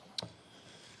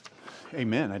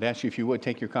Amen. I'd ask you if you would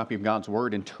take your copy of God's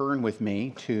Word and turn with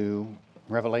me to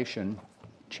Revelation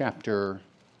chapter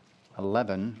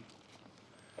 11.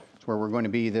 It's where we're going to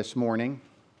be this morning.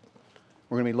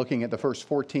 We're going to be looking at the first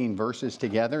 14 verses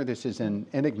together. This is an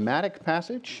enigmatic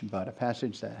passage, but a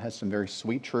passage that has some very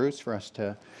sweet truths for us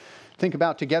to think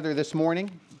about together this morning.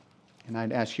 And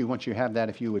I'd ask you, once you have that,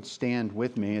 if you would stand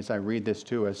with me as I read this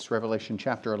to us. Revelation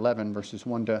chapter 11, verses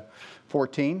 1 to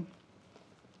 14.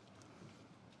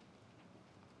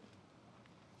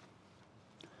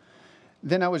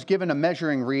 Then I was given a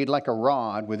measuring reed like a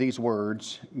rod with these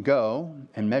words, "Go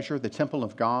and measure the temple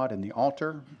of God and the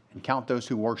altar and count those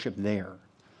who worship there.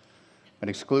 But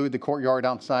exclude the courtyard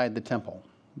outside the temple.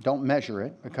 Don't measure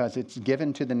it because it's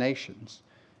given to the nations,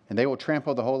 and they will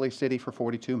trample the holy city for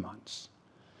 42 months.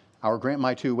 I will grant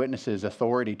my two witnesses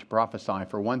authority to prophesy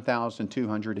for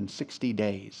 1,260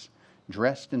 days,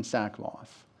 dressed in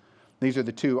sackcloth. These are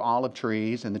the two olive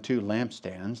trees and the two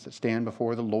lampstands that stand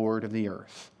before the Lord of the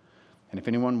earth. And if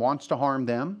anyone wants to harm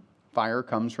them, fire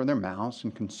comes from their mouths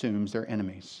and consumes their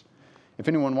enemies. If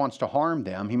anyone wants to harm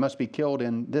them, he must be killed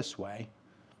in this way.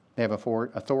 They have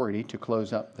authority to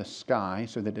close up the sky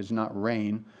so that it does not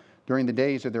rain during the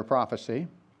days of their prophecy.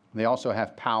 They also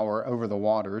have power over the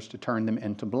waters to turn them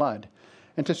into blood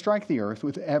and to strike the earth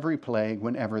with every plague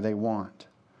whenever they want.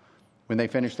 When they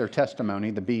finish their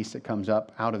testimony, the beast that comes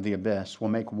up out of the abyss will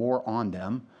make war on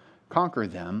them, conquer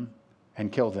them, and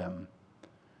kill them.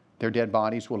 Their dead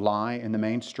bodies will lie in the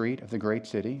main street of the great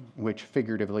city, which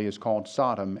figuratively is called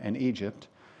Sodom and Egypt,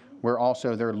 where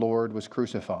also their Lord was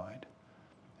crucified.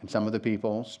 And some of the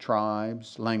peoples,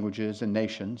 tribes, languages, and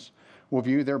nations will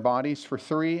view their bodies for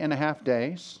 3.5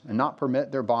 days and not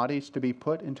permit their bodies to be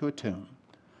put into a tomb.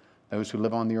 Those who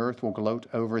live on the earth will gloat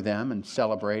over them and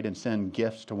celebrate and send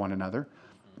gifts to one another,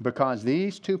 because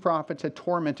these two prophets had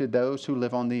tormented those who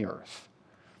live on the earth.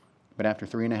 But after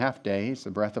 3.5 days, the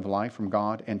breath of life from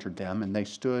God entered them, and they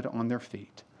stood on their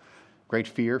feet. Great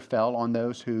fear fell on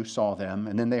those who saw them,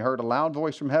 and then they heard a loud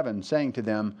voice from heaven saying to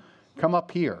them, "Come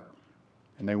up here."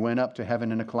 And they went up to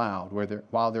heaven in a cloud,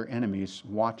 while their enemies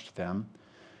watched them.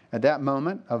 At that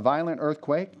moment, a violent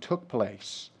earthquake took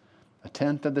place.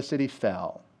 1/10 of the city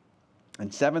fell,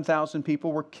 and 7,000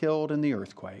 people were killed in the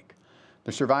earthquake.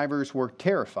 The survivors were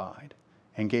terrified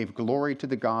and gave glory to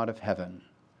the God of heaven.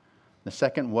 The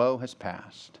second woe has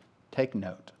passed. Take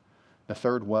note. The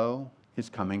third woe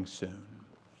is coming soon.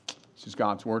 This is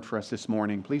God's word for us this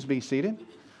morning. Please be seated.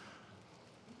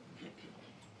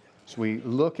 As we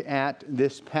look at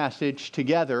this passage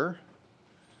together,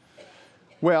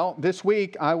 well, this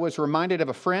week I was reminded of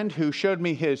a friend who showed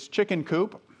me his chicken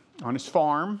coop on his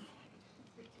farm,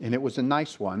 and it was a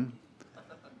nice one.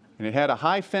 And it had a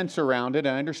high fence around it.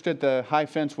 I understood the high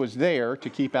fence was there to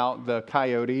keep out the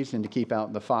coyotes and to keep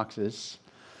out the foxes.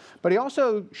 But he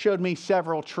also showed me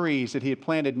several trees that he had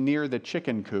planted near the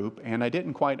chicken coop, and I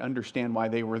didn't quite understand why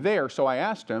they were there. So I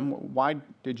asked him, "Why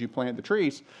did you plant the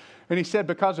trees?" And he said,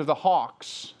 "Because of the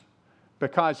hawks.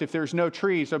 Because if there's no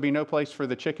trees, there'll be no place for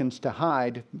the chickens to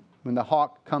hide. When the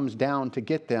hawk comes down to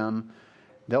get them,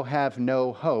 they'll have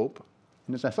no hope."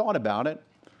 And as I thought about it,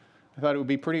 I thought it would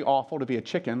be pretty awful to be a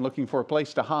chicken looking for a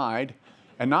place to hide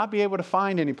and not be able to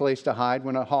find any place to hide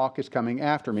when a hawk is coming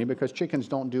after me, because chickens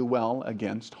don't do well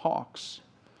against hawks.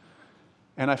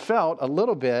 And I felt a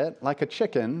little bit like a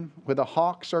chicken with a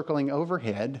hawk circling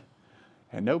overhead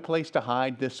and no place to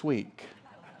hide this week.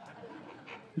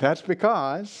 That's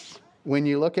because when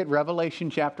you look at Revelation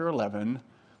chapter 11,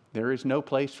 there is no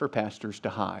place for pastors to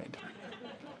hide.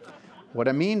 What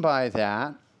I mean by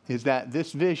that is that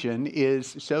this vision is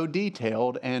so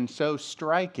detailed and so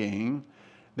striking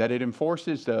that it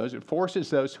forces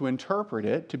those who interpret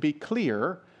it to be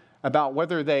clear about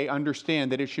whether they understand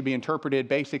that it should be interpreted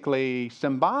basically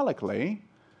symbolically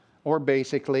or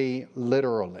basically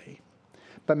literally.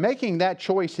 But making that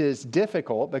choice is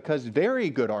difficult because very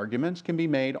good arguments can be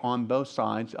made on both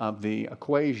sides of the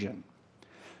equation.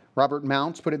 Robert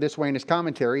Mounce put it this way in his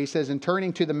commentary. He says, in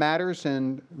turning to the matters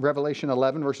in Revelation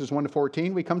 11, verses 1 to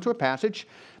 14, we come to a passage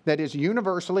that is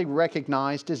universally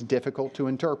recognized as difficult to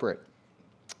interpret.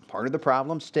 Part of the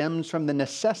problem stems from the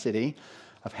necessity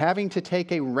of having to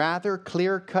take a rather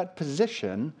clear-cut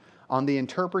position on the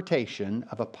interpretation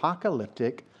of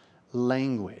apocalyptic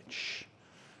language.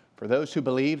 For those who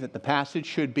believe that the passage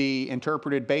should be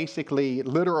interpreted basically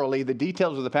literally, the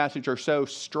details of the passage are so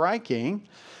striking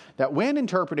that when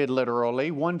interpreted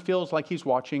literally, one feels like he's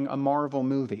watching a Marvel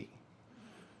movie.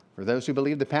 For For those who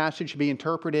believe the passage should be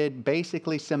interpreted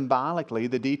basically symbolically,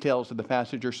 the details of the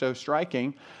passage are so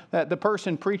striking that the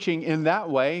person preaching in that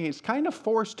way is kind of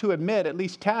forced to admit, at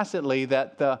least tacitly,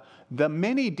 that the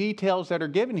many details that are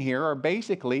given here are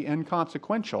basically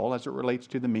inconsequential as it relates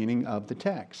to the meaning of the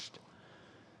text.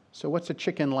 So what's a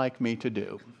chicken like me to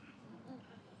do?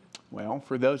 Well,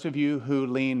 for those of you who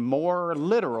lean more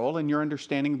literal in your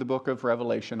understanding of the book of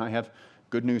Revelation, I have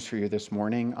good news for you this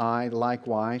morning. I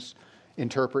likewise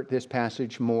interpret this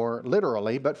passage more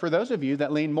literally. But for those of you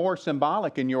that lean more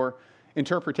symbolic in your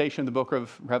interpretation of the book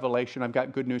of Revelation, I've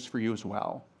got good news for you as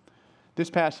well. This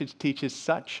passage teaches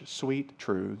such sweet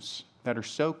truths that are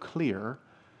so clear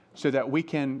so that we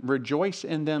can rejoice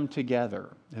in them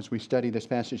together as we study this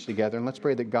passage together. And let's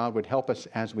pray that God would help us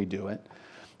as we do it.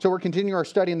 So we're continuing our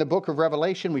study in the book of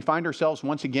Revelation. We find ourselves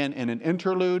once again in an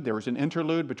interlude. There was an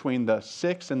interlude between the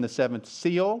sixth and the seventh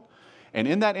seal. And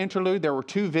in that interlude, there were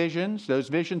two visions. Those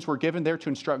visions were given there to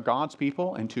instruct God's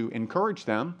people and to encourage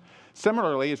them.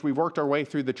 Similarly, as we worked our way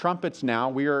through the trumpets now,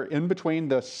 we are in between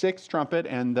the sixth trumpet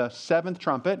and the seventh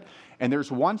trumpet. And there's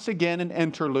once again an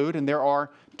interlude, and there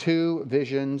are two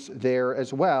visions there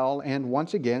as well. And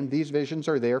once again, these visions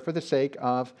are there for the sake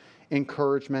of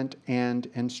encouragement and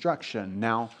instruction.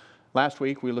 Now, last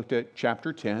week we looked at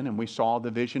chapter 10, and we saw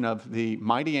the vision of the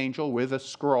mighty angel with a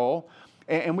scroll.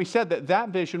 And we said that that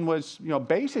vision was,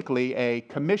 basically a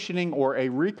commissioning or a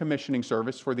recommissioning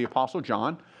service for the Apostle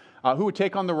John, who would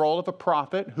take on the role of a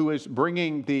prophet who is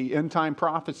bringing the end-time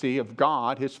prophecy of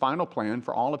God, his final plan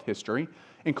for all of history,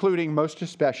 including most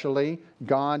especially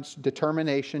God's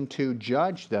determination to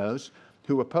judge those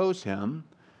who oppose him.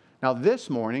 Now this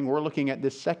morning we're looking at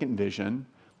this second vision,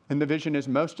 and the vision is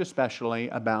most especially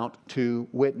about two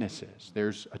witnesses.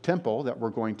 There's a temple that we're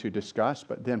going to discuss,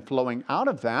 but then flowing out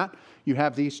of that, you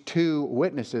have these two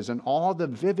witnesses and all the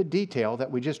vivid detail that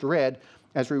we just read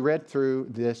as we read through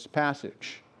this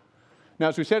passage. Now,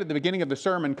 as we said at the beginning of the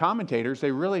sermon, commentators,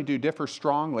 they really do differ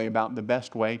strongly about the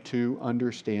best way to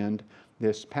understand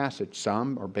this passage.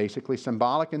 Some are basically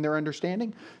symbolic in their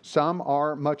understanding. Some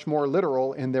are much more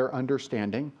literal in their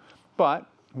understanding. But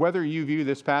whether you view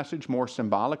this passage more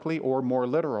symbolically or more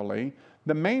literally,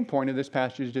 the main point of this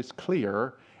passage is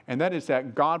clear, and that is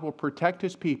that God will protect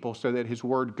his people so that his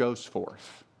word goes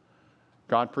forth.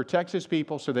 God protects his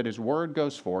people so that his word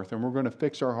goes forth, and we're going to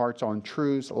fix our hearts on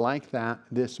truths like that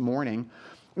this morning.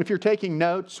 If you're taking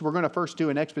notes, we're going to first do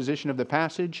an exposition of the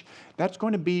passage. That's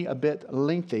going to be a bit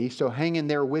lengthy, so hang in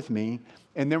there with me,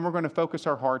 and then we're going to focus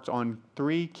our hearts on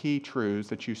three key truths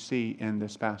that you see in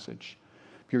this passage.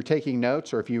 If you're taking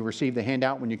notes or if you received the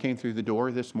handout when you came through the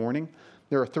door this morning,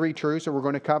 there are three truths that we're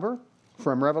going to cover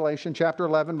from Revelation chapter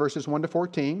 11, verses 1 to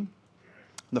 14.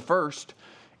 The first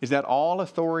is that all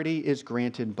authority is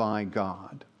granted by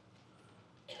God.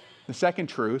 The second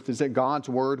truth is that God's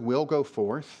word will go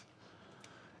forth.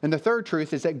 And the third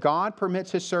truth is that God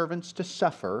permits his servants to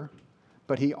suffer,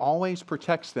 but he always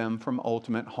protects them from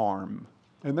ultimate harm.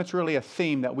 And that's really a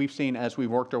theme that we've seen as we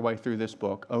worked our way through this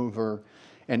book over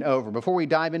and over. Before we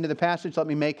dive into the passage, let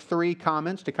me make three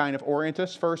comments to kind of orient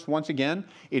us. First, once again,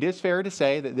 it is fair to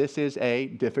say that this is a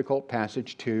difficult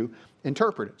passage to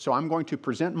interpret it. So I'm going to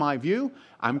present my view.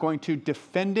 I'm going to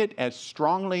defend it as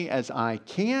strongly as I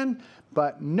can,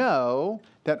 but know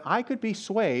that I could be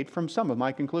swayed from some of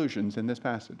my conclusions in this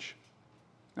passage.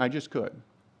 I just could,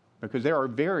 because there are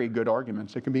very good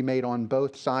arguments that can be made on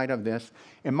both sides of this.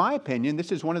 In my opinion,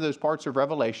 this is one of those parts of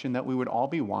Revelation that we would all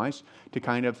be wise to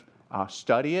kind of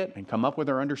study it and come up with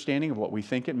our understanding of what we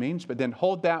think it means, but then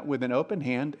hold that with an open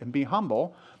hand and be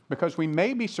humble, because we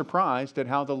may be surprised at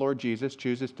how the Lord Jesus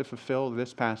chooses to fulfill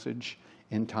this passage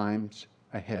in times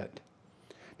ahead.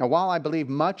 Now, while I believe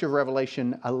much of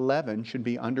Revelation 11 should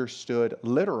be understood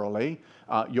literally,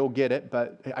 you'll get it,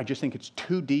 but I just think it's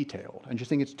too detailed.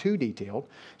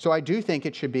 So I do think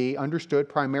it should be understood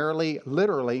primarily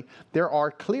literally. There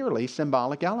are clearly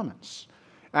symbolic elements.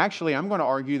 Actually, I'm going to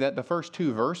argue that the first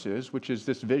two verses, which is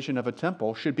this vision of a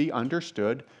temple, should be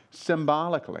understood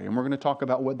symbolically. And we're going to talk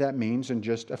about what that means in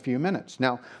just a few minutes.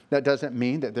 Now, that doesn't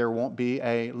mean that there won't be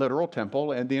a literal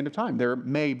temple at the end of time. There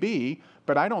may be,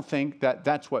 but I don't think that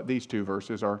that's what these two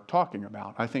verses are talking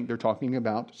about. I think they're talking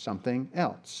about something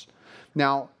else.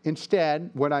 Now, instead,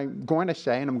 what I'm going to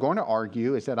say and I'm going to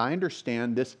argue is that I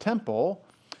understand this temple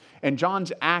and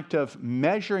John's act of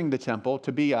measuring the temple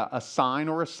to be a sign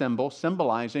or a symbol,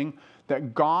 symbolizing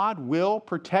that God will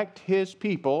protect his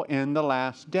people in the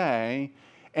last day.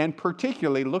 And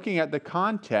particularly looking at the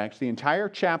context, the entire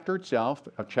chapter itself,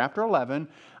 of chapter 11,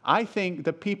 I think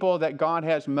the people that God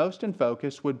has most in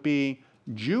focus would be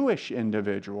Jewish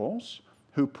individuals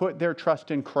who put their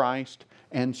trust in Christ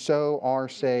and so are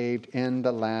saved in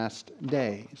the last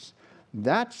days.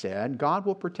 That said, God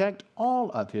will protect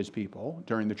all of His people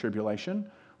during the tribulation,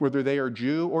 whether they are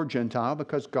Jew or Gentile,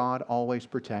 because God always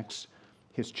protects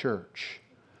His church.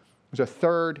 There's a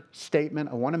third statement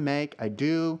I want to make. I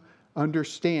do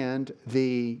understand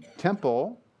the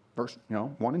temple, verse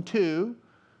 1 and 2,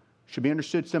 should be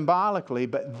understood symbolically,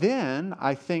 but then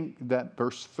I think that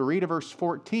verse 3 to verse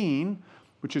 14,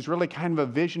 which is really kind of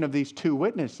a vision of these two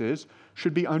witnesses,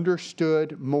 should be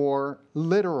understood more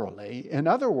literally. In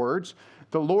other words,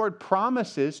 the Lord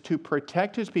promises to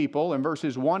protect His people in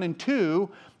verses 1 and 2,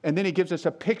 and then He gives us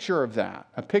a picture of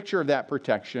that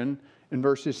protection in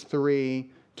verses 3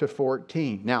 to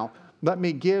 14. Now, let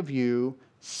me give you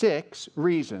 6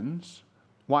 reasons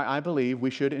why I believe we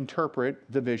should interpret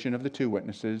the vision of the two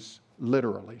witnesses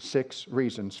literally. 6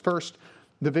 reasons. First,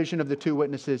 the vision of the two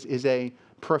witnesses is a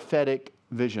prophetic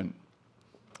vision.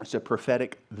 It's a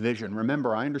prophetic vision.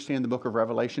 Remember, I understand the book of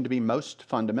Revelation to be most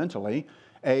fundamentally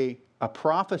a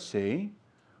prophecy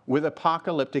with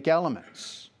apocalyptic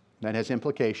elements. That has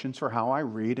implications for how I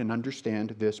read and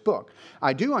understand this book.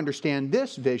 I do understand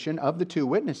this vision of the two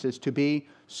witnesses to be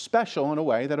special in a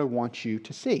way that I want you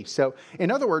to see. So,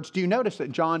 in other words, do you notice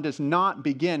that John does not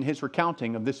begin his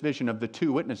recounting of this vision of the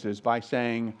two witnesses by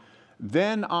saying,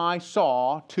 "Then I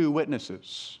saw two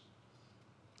witnesses"?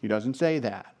 He doesn't say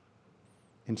that.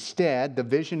 Instead, the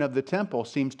vision of the temple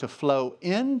seems to flow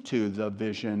into the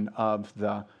vision of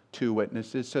the two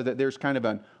witnesses, so that there's kind of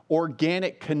an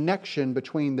organic connection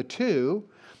between the two.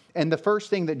 And the first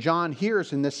thing that John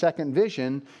hears in this second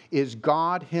vision is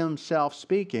God Himself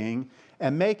speaking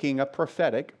and making a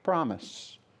prophetic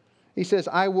promise. He says,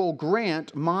 "I will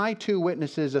grant my two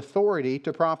witnesses authority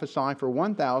to prophesy for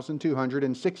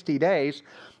 1,260 days.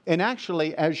 And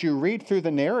actually, as you read through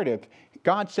the narrative,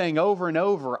 God's saying over and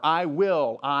over, "I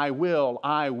will, I will,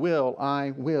 I will,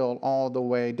 I will," all the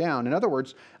way down. In other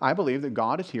words, I believe that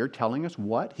God is here telling us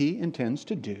what He intends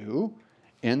to do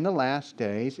in the last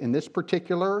days. In this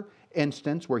particular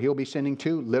instance, where He'll be sending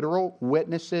two literal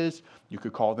witnesses, you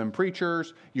could call them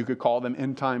preachers, you could call them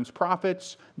end times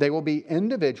prophets. They will be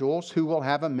individuals who will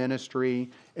have a ministry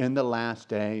in the last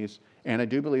days. And I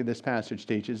do believe this passage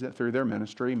teaches that through their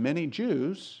ministry, many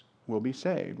Jews will be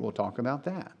saved. We'll talk about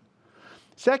that.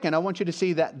 Second, I want you to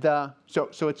see that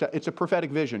it's a prophetic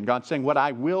vision. God's saying, what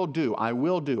I will do, I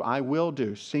will do, I will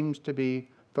do, seems to be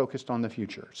focused on the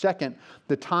future. Second,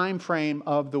 the time frame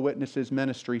of the witnesses'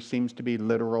 ministry seems to be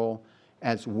literal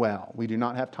as well. We do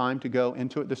not have time to go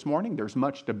into it this morning. There's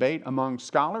much debate among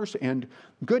scholars, and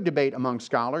good debate among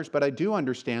scholars, but I do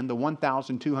understand the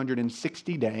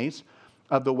 1,260 days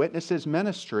of the witnesses'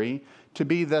 ministry to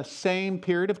be the same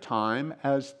period of time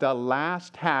as the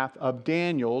last half of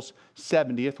Daniel's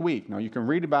 70th week. Now, you can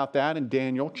read about that in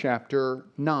Daniel chapter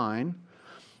 9.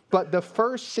 But the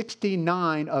first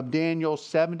 69 of Daniel's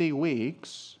 70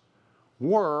 weeks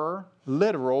were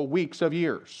literal weeks of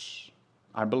years.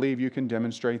 I believe you can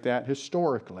demonstrate that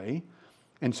historically.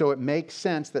 And so it makes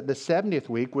sense that the 70th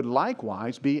week would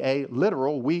likewise be a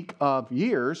literal week of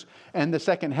years, and the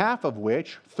second half of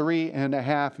which,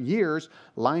 3.5 years,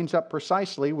 lines up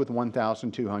precisely with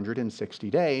 1,260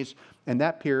 days, and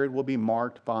that period will be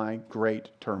marked by great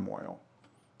turmoil,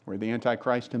 where the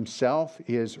Antichrist himself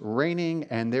is reigning,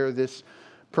 and there this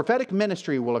prophetic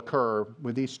ministry will occur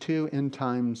with these two end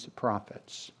times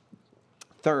prophets.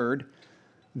 Third,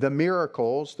 the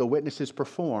miracles the witnesses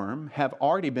perform have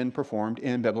already been performed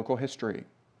in biblical history.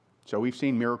 So we've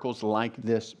seen miracles like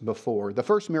this before. The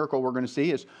first miracle we're going to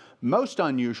see is most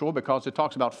unusual because it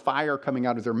talks about fire coming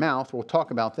out of their mouth. We'll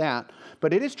talk about that.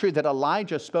 But it is true that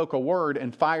Elijah spoke a word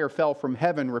and fire fell from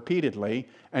heaven repeatedly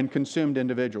and consumed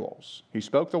individuals. He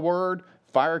spoke the word,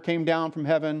 fire came down from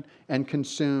heaven and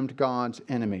consumed God's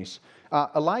enemies.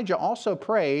 Elijah also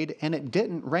prayed, and it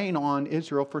didn't rain on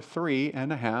Israel for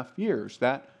 3.5 years.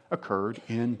 That occurred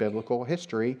in biblical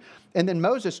history. And then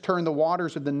Moses turned the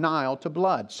waters of the Nile to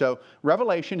blood. So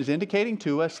Revelation is indicating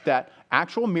to us that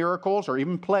actual miracles, or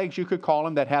even plagues you could call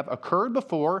them, that have occurred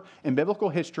before in biblical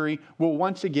history will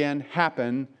once again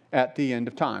happen at the end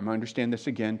of time. I understand this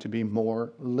again to be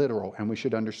more literal, and we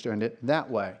should understand it that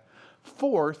way.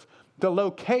 Fourth, the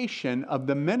location of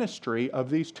the ministry of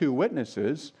these two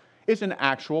witnesses is an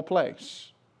actual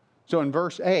place. So in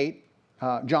verse 8,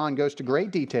 John goes to great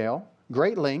detail,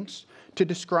 great lengths, to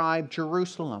describe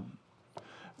Jerusalem.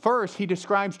 First, he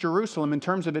describes Jerusalem in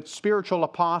terms of its spiritual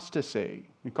apostasy.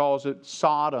 He calls it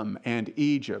Sodom and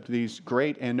Egypt, these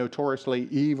great and notoriously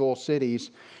evil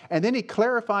cities. And then he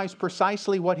clarifies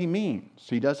precisely what he means.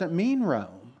 He doesn't mean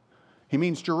Rome. He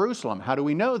means Jerusalem. How do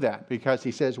we know that? Because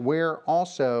he says, where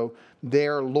also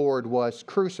their Lord was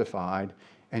crucified,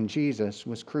 and Jesus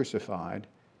was crucified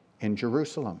in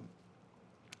Jerusalem.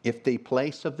 If the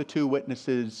place of the two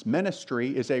witnesses'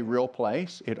 ministry is a real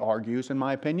place, it argues, in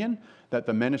my opinion, that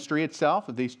the ministry itself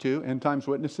of these two end times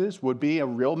witnesses would be a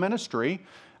real ministry.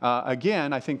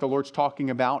 Again, I think the Lord's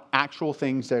talking about actual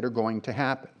things that are going to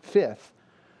happen. Fifth,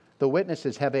 the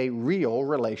witnesses have a real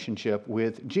relationship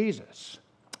with Jesus.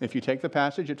 If you take the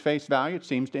passage at face value, it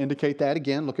seems to indicate that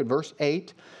again. Look at verse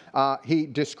 8. He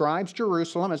describes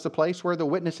Jerusalem as the place where the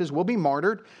witnesses will be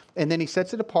martyred, and then he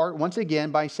sets it apart once again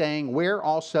by saying, where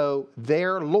also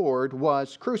their Lord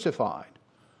was crucified.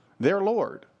 Their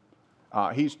Lord.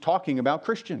 He's talking about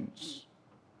Christians.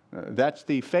 That's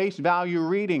the face value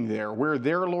reading there, where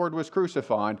their Lord was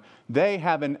crucified. They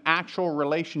have an actual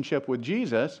relationship with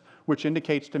Jesus, which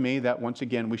indicates to me that, once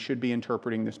again, we should be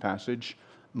interpreting this passage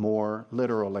more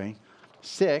literally.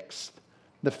 Sixth,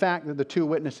 the fact that the two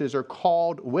witnesses are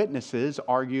called witnesses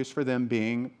argues for them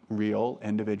being real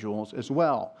individuals as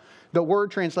well. The word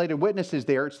translated witnesses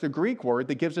there, it's the Greek word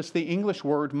that gives us the English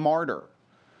word martyr.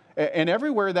 And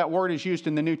everywhere that word is used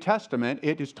in the New Testament,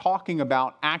 it is talking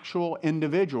about actual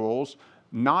individuals,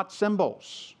 not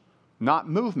symbols, not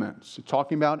movements. It's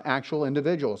talking about actual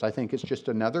individuals. I think it's just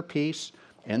another piece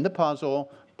in the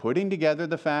puzzle, putting together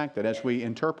the fact that as we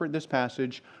interpret this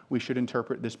passage, we should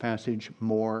interpret this passage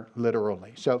more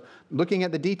literally. So, looking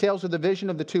at the details of the vision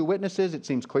of the two witnesses, it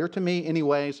seems clear to me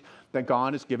anyways that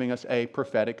God is giving us a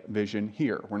prophetic vision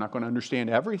here. We're not going to understand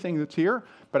everything that's here,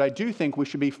 but I do think we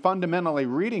should be fundamentally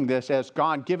reading this as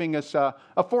God giving us a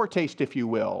foretaste, if you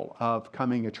will, of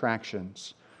coming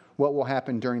attractions. What will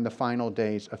happen during the final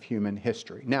days of human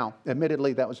history. Now,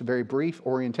 admittedly, that was a very brief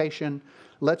orientation.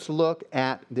 Let's look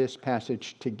at this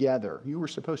passage together. You were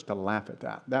supposed to laugh at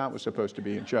that. That was supposed to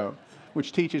be a joke,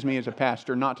 which teaches me as a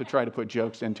pastor not to try to put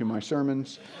jokes into my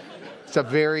sermons. It's a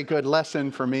very good lesson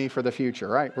for me for the future,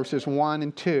 right? Verses 1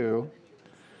 and 2.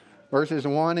 Verses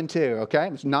 1 and 2, okay?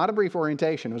 It's not a brief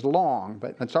orientation. It was long,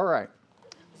 but that's all right.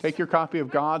 Take your copy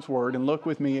of God's Word and look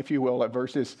with me, if you will, at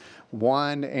verses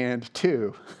 1 and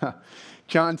 2.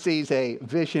 John sees a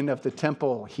vision of the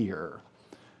temple here.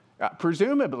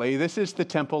 Presumably, this is the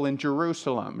temple in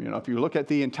Jerusalem. If you look at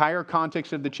the entire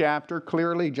context of the chapter,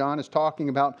 clearly John is talking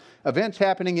about events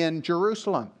happening in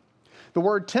Jerusalem. The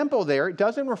word temple there, it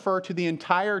doesn't refer to the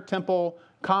entire temple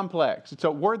complex. It's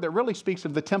a word that really speaks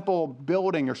of the temple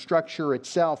building or structure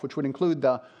itself, which would include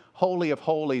the Holy of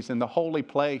Holies and the holy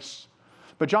place.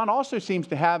 But John also seems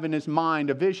to have in his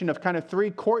mind a vision of kind of three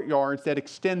courtyards that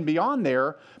extend beyond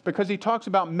there, because he talks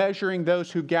about measuring those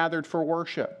who gathered for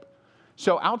worship.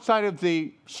 So outside of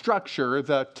the structure,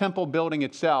 the temple building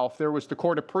itself, there was the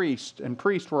court of priests, and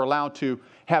priests were allowed to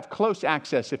have close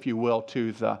access, if you will,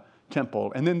 to the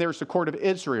temple. And then there's the court of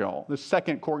Israel, the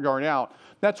second courtyard out.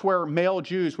 That's where male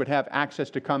Jews would have access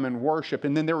to come and worship.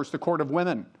 And then there was the court of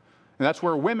women. And that's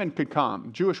where women could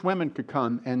come, Jewish women could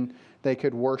come, and they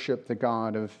could worship the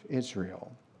God of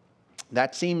Israel.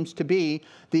 That seems to be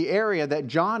the area that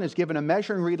John is given a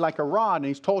measuring reed like a rod, and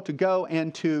he's told to go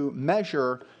and to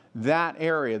measure that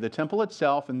area, the temple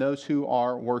itself and those who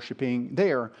are worshiping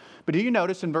there. But do you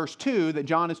notice in verse 2 that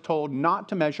John is told not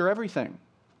to measure everything?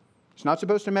 He's not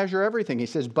supposed to measure everything. He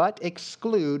says, but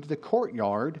exclude the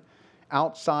courtyard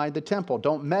outside the temple.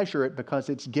 Don't measure it, because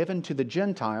it's given to the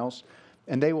Gentiles,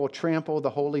 and they will trample the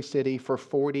holy city for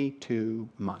 42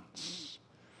 months.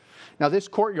 Now, this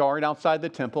courtyard outside the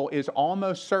temple is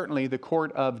almost certainly the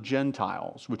court of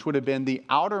Gentiles, which would have been the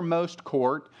outermost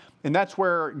court. And that's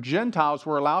where Gentiles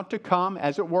were allowed to come,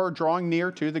 as it were, drawing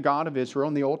near to the God of Israel.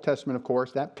 In the Old Testament, of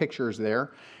course, that picture is there.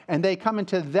 And they come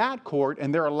into that court,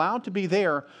 and they're allowed to be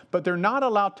there, but they're not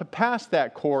allowed to pass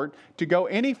that court to go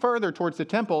any further towards the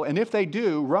temple. And if they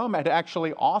do, Rome had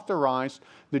actually authorized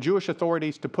the Jewish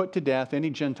authorities to put to death any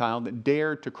Gentile that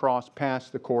dared to cross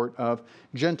past the court of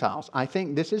Gentiles. I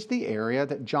think this is the area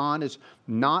that John is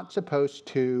not supposed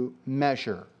to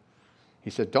measure.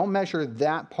 He said, don't measure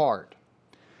that part.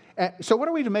 So what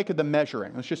are we to make of the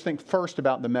measuring? Let's just think first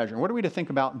about the measuring. What are we to think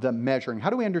about the measuring? How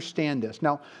do we understand this?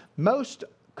 Now, most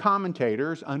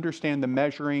commentators understand the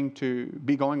measuring to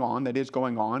be going on, that is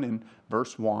going on in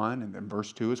verse 1 and then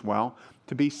verse 2 as well,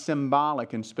 to be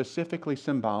symbolic, and specifically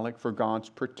symbolic for God's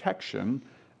protection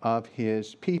of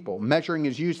His people. Measuring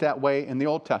is used that way in the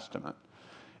Old Testament.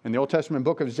 In the Old Testament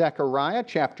book of Zechariah,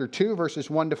 chapter 2, verses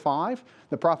 1 to 5,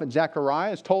 the prophet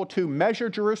Zechariah is told to measure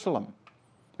Jerusalem.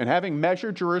 And having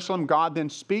measured Jerusalem, God then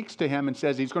speaks to him and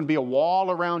says he's going to be a wall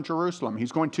around Jerusalem.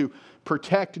 He's going to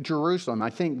protect Jerusalem.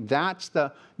 I think that's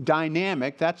the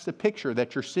dynamic, that's the picture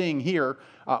that you're seeing here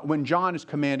when John is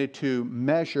commanded to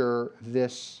measure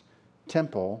this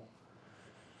temple.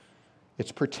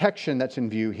 It's protection that's in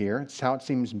view here. It's how it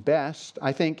seems best.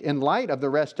 I think in light of the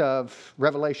rest of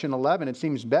Revelation 11, it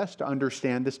seems best to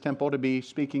understand this temple to be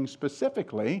speaking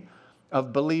specifically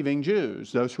of believing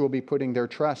Jews, those who will be putting their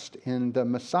trust in the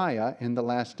Messiah in the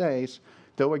last days,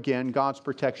 though again, God's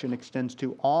protection extends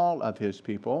to all of his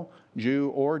people, Jew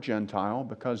or Gentile,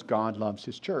 because God loves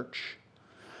his church.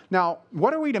 Now,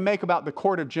 what are we to make about the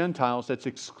court of Gentiles that's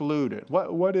excluded?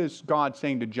 What is God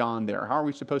saying to John there? How are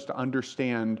we supposed to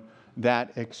understand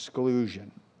that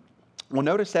exclusion? Well,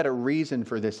 notice that a reason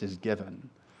for this is given.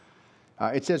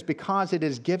 It says, because it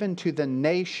is given to the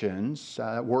nations,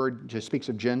 word just speaks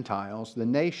of Gentiles, the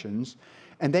nations,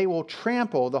 and they will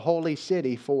trample the holy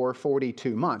city for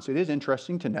 42 months. It is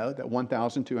interesting to note that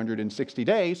 1,260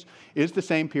 days is the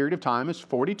same period of time as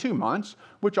 42 months,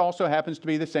 which also happens to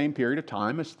be the same period of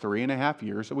time as 3.5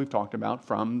 years that we've talked about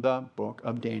from the book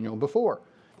of Daniel before.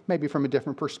 Maybe from a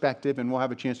different perspective, and we'll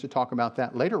have a chance to talk about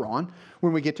that later on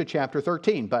when we get to chapter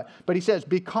 13. But he says,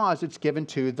 because it's given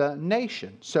to the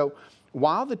nation. So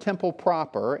while the temple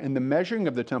proper and the measuring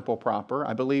of the temple proper,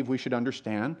 I believe we should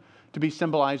understand to be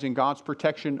symbolizing God's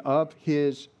protection of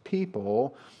his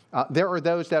people, there are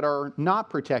those that are not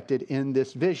protected in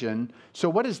this vision. So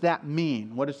what does that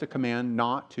mean? What does the command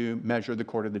not to measure the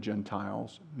court of the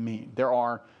Gentiles mean? There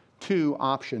are two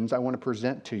options I want to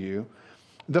present to you.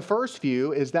 The first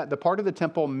view is that the part of the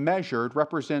temple measured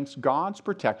represents God's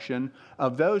protection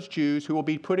of those Jews who will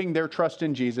be putting their trust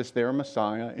in Jesus, their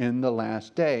Messiah, in the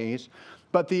last days.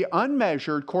 But the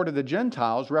unmeasured court of the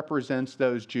Gentiles represents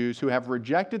those Jews who have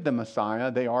rejected the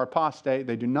Messiah. They are apostate.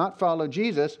 They do not follow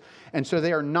Jesus. And so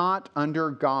they are not under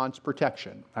God's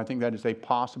protection. I think that is a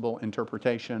possible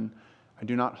interpretation. I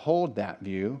do not hold that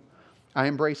view. I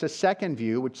embrace a second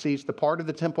view, which sees the part of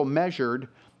the temple measured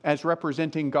as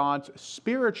representing God's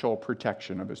spiritual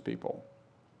protection of his people.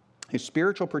 His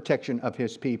spiritual protection of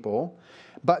his people.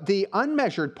 But the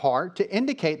unmeasured part to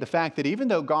indicate the fact that even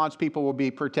though God's people will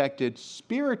be protected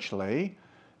spiritually,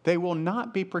 they will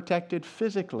not be protected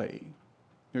physically.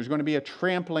 There's going to be a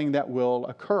trampling that will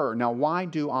occur. Now, why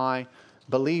do I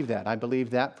believe that? I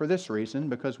believe that for this reason,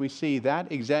 because we see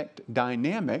that exact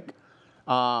dynamic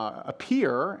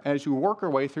appear as we work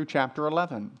our way through chapter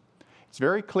 11. It's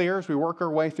very clear as we work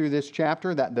our way through this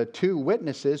chapter that the two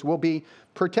witnesses will be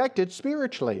protected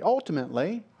spiritually,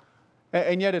 ultimately.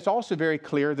 And yet it's also very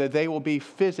clear that they will be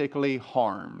physically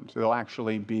harmed. They'll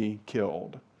actually be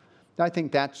killed. I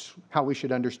think that's how we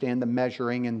should understand the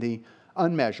measuring and the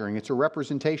unmeasuring. It's a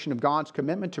representation of God's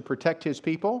commitment to protect his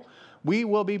people. We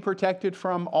will be protected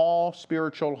from all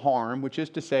spiritual harm, which is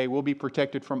to say we'll be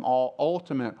protected from all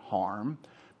ultimate harm,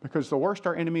 because the worst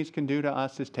our enemies can do to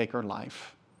us is take our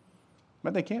life.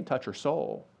 But they can't touch our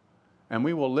soul. And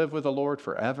we will live with the Lord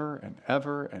forever and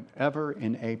ever and ever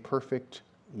in a perfect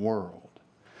world.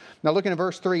 Now looking at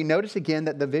verse 3, notice again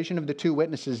that the vision of the two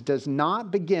witnesses does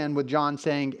not begin with John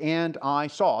saying, "and I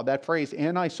saw." That phrase,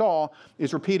 "and I saw,"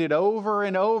 is repeated over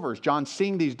and over as John's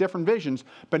seeing these different visions.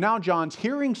 But now John's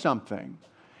hearing something.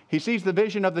 He sees the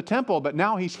vision of the temple, but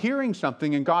now he's hearing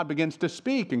something, and God begins to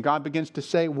speak, and God begins to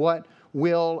say what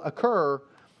will occur.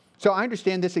 So I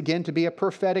understand this again to be a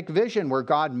prophetic vision where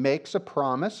God makes a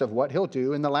promise of what he'll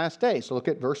do in the last days. So look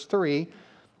at verse 3.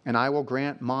 "And I will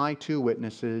grant my two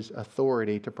witnesses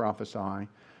authority to prophesy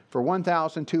for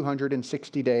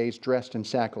 1,260 days dressed in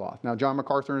sackcloth." Now, John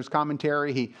MacArthur in his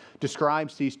commentary, he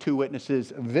describes these two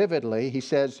witnesses vividly. He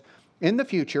says, in the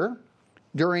future,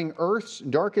 during earth's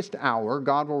darkest hour,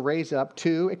 God will raise up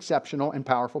two exceptional and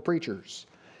powerful preachers.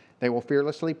 They will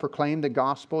fearlessly proclaim the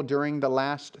gospel during the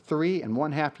last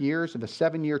 3.5 years of the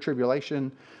 7-year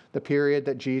tribulation, the period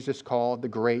that Jesus called the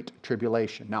Great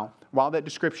Tribulation. Now, while that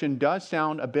description does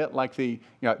sound a bit like the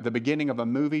beginning of a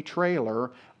movie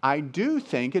trailer, I do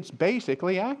think it's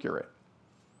basically accurate.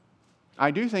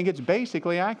 I do think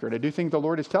the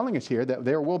Lord is telling us here that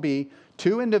there will be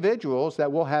two individuals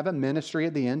that will have a ministry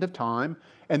at the end of time,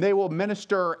 and they will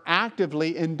minister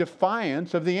actively in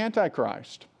defiance of the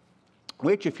Antichrist.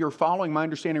 Which, if you're following my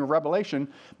understanding of Revelation,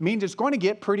 means it's going to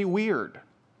get pretty weird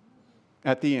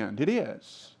at the end. It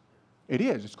is.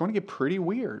 It's going to get pretty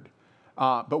weird.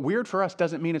 But weird for us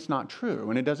doesn't mean it's not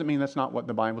true, and it doesn't mean that's not what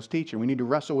the Bible's teaching. We need to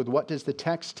wrestle with what does the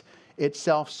text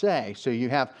itself say. So you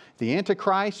have the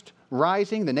Antichrist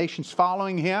rising, the nations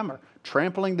following him, or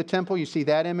trampling the temple. You see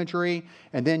that imagery.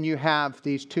 And then you have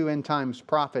these two end times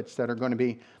prophets that are going to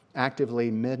be actively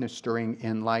ministering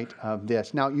in light of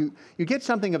this. Now, you get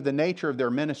something of the nature of their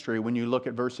ministry when you look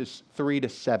at verses 3 to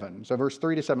 7. So verse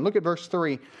 3 to 7. Look at verse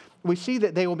 3. We see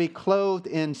that they will be clothed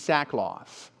in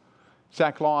sackcloth.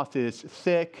 Sackcloth is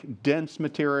thick, dense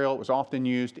material. It was often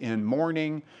used in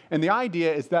mourning. And the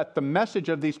idea is that the message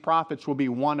of these prophets will be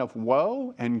one of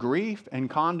woe and grief and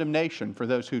condemnation for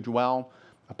those who dwell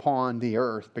upon the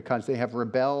earth because they have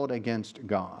rebelled against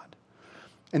God.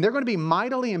 And they're going to be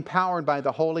mightily empowered by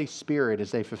the Holy Spirit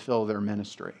as they fulfill their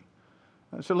ministry.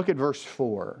 So look at verse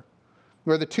 4,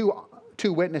 where the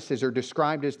two witnesses are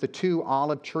described as the two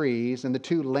olive trees and the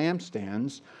two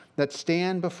lampstands that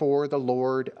stand before the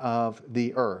Lord of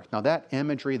the earth. Now that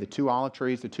imagery, the two olive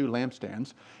trees, the two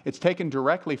lampstands, it's taken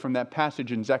directly from that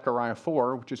passage in Zechariah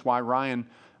 4, which is why Ryan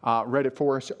read it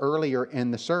for us earlier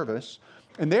in the service.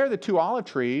 And there, the two olive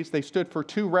trees, they stood for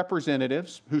two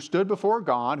representatives who stood before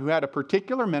God, who had a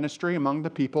particular ministry among the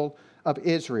people of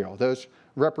Israel. Those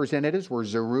representatives were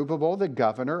Zerubbabel, the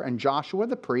governor, and Joshua,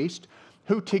 the priest,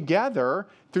 who together,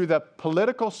 through the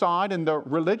political side and the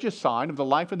religious side of the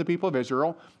life of the people of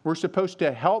Israel, were supposed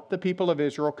to help the people of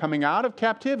Israel coming out of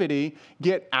captivity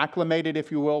get acclimated,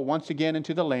 if you will, once again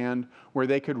into the land where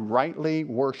they could rightly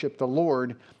worship the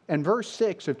Lord. And verse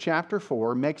 6 of chapter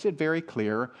 4 makes it very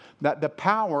clear that the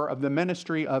power of the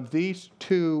ministry of these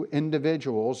two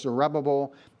individuals,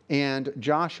 Zerubbabel and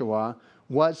Joshua,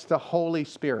 was the Holy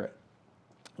Spirit.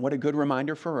 What a good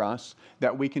reminder for us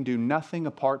that we can do nothing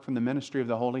apart from the ministry of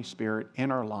the Holy Spirit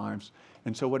in our lives.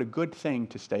 And so what a good thing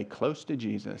to stay close to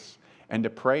Jesus and to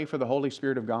pray for the Holy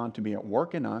Spirit of God to be at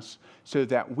work in us so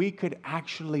that we could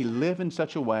actually live in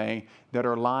such a way that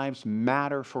our lives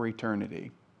matter for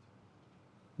eternity.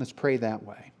 Let's pray that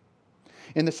way.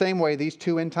 In the same way, these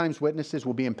two end times witnesses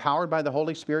will be empowered by the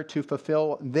Holy Spirit to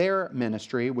fulfill their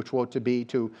ministry, which will be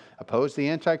to oppose the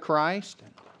Antichrist,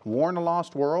 warn a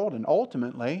lost world, and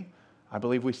ultimately, I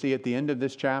believe we see at the end of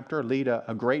this chapter, lead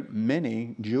a great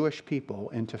many Jewish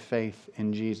people into faith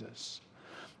in Jesus.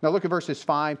 Now look at verses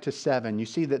 5 to 7. You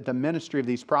see that the ministry of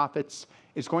these prophets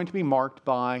is going to be marked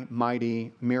by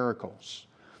mighty miracles.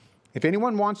 If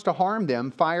anyone wants to harm them,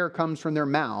 fire comes from their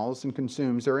mouths and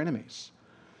consumes their enemies.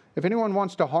 If anyone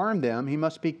wants to harm them, he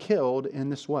must be killed in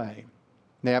this way.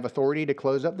 They have authority to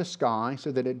close up the sky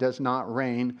so that it does not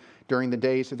rain during the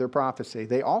days of their prophecy.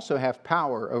 They also have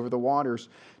power over the waters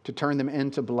to turn them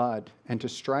into blood and to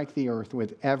strike the earth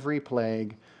with every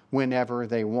plague whenever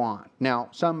they want. Now,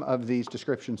 some of these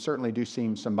descriptions certainly do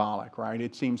seem symbolic, right?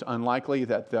 It seems unlikely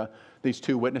that these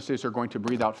two witnesses are going to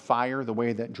breathe out fire the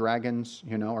way that dragons,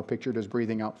 are pictured as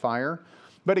breathing out fire.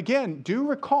 But again, do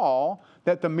recall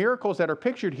that the miracles that are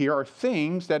pictured here are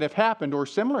things that have happened or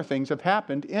similar things have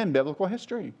happened in biblical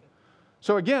history.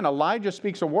 So again, Elijah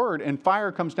speaks a word and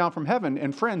fire comes down from heaven.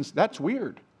 And friends, that's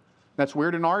weird. That's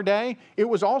weird in our day. It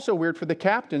was also weird for the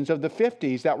captains of the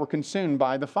 50s that were consumed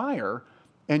by the fire.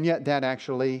 And yet that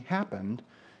actually happened.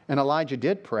 And Elijah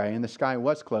did pray, and the sky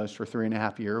was closed for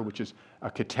 3.5 years, which is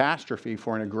a catastrophe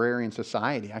for an agrarian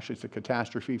society. Actually, it's a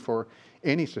catastrophe for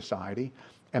any society.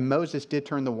 And Moses did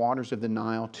turn the waters of the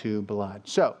Nile to blood.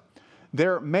 So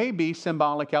there may be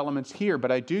symbolic elements here, but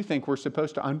I do think we're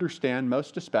supposed to understand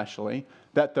most especially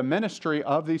that the ministry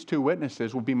of these two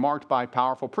witnesses will be marked by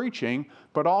powerful preaching,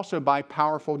 but also by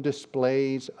powerful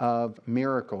displays of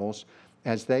miracles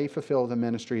as they fulfill the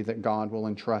ministry that God will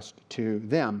entrust to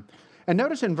them. And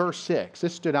notice in verse 6,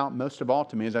 this stood out most of all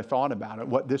to me as I thought about it,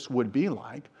 what this would be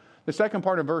like. The second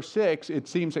part of verse 6, it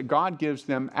seems that God gives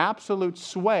them absolute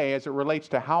sway as it relates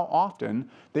to how often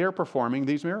they are performing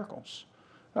these miracles.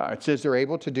 It says they're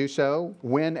able to do so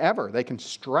whenever. They can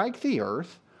strike the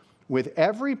earth with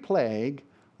every plague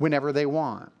whenever they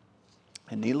want.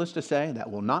 And needless to say, that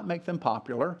will not make them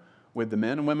popular with the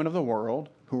men and women of the world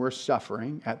who are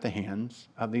suffering at the hands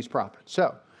of these prophets.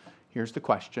 So, here's the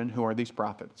question, who are these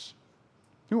prophets?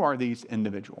 Who are these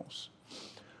individuals?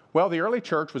 Well, the early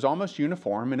church was almost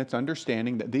uniform in its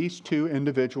understanding that these two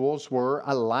individuals were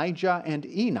Elijah and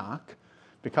Enoch,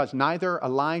 because neither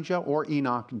Elijah or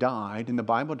Enoch died, and the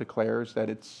Bible declares that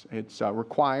it's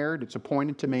required, it's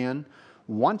appointed to man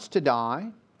once to die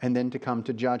and then to come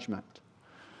to judgment.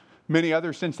 Many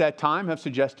others since that time have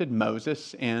suggested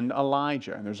Moses and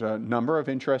Elijah. And there's a number of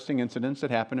interesting incidents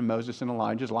that happen in Moses and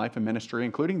Elijah's life and ministry,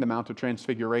 including the Mount of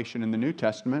Transfiguration in the New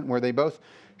Testament, where they both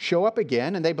show up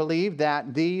again, and they believe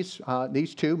that these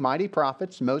two mighty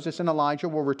prophets, Moses and Elijah,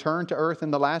 will return to earth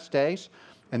in the last days,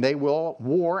 and they will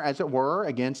war, as it were,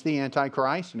 against the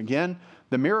Antichrist. And again,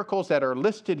 the miracles that are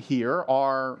listed here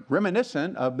are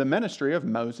reminiscent of the ministry of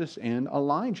Moses and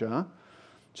Elijah.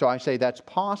 So I say that's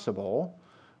possible.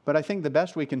 But I think the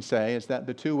best we can say is that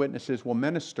the two witnesses will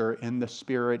minister in the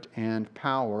spirit and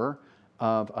power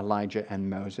of Elijah and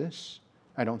Moses.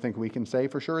 I don't think we can say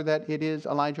for sure that it is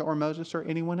Elijah or Moses or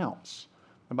anyone else.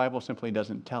 The Bible simply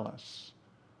doesn't tell us.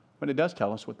 But it does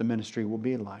tell us what the ministry will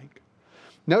be like.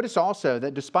 Notice also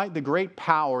that despite the great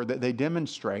power that they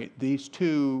demonstrate, these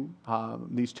two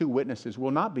witnesses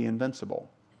will not be invincible.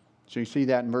 So you see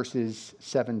that in verses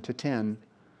 7 to 10.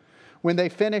 When they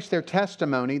finish their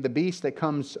testimony, the beast that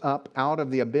comes up out of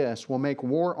the abyss will make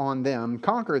war on them,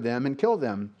 conquer them, and kill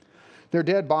them. Their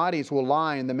dead bodies will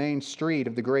lie in the main street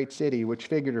of the great city, which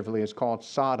figuratively is called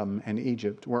Sodom and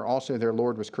Egypt, where also their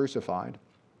Lord was crucified.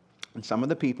 And some of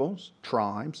the peoples,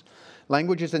 tribes,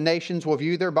 languages, and nations will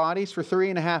view their bodies for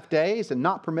 3.5 days and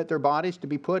not permit their bodies to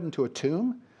be put into a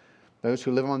tomb. Those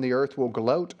who live on the earth will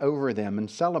gloat over them and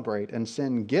celebrate and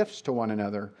send gifts to one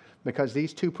another, because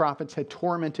these two prophets had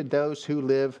tormented those who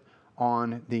live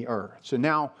on the earth. So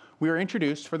now we are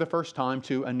introduced for the first time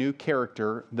to a new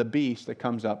character, the beast that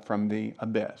comes up from the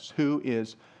abyss. Who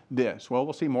is this? Well,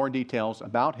 we'll see more details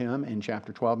about him in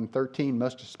chapter 12 and 13,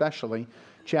 most especially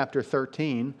chapter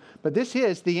 13. But this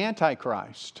is the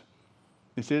Antichrist.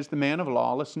 This is the man of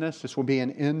lawlessness. This will be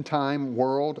an end-time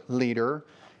world leader.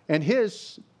 And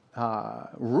his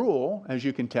rule, as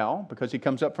you can tell, because he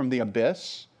comes up from the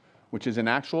abyss, which is an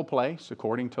actual place,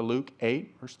 according to Luke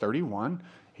 8, verse 31.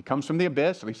 He comes from the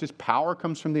abyss, at least his power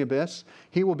comes from the abyss.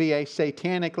 He will be a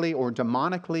satanically or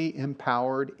demonically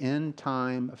empowered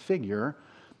end-time figure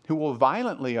who will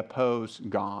violently oppose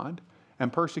God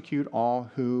and persecute all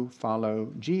who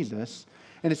follow Jesus.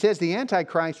 And it says the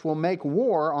Antichrist will make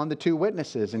war on the two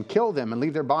witnesses and kill them and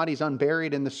leave their bodies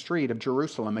unburied in the street of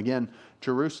Jerusalem. Again,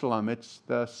 Jerusalem, it's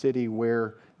the city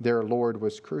where their Lord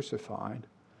was crucified.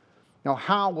 Now,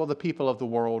 how will the people of the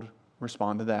world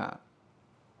respond to that?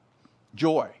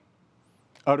 Joy,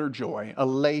 utter joy,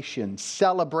 elation,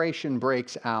 celebration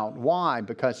breaks out. Why?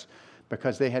 Because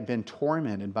they had been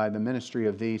tormented by the ministry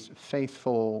of these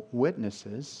faithful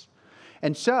witnesses.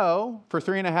 And so, for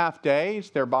 3.5 days,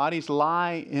 their bodies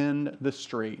lie in the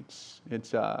streets.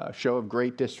 It's a show of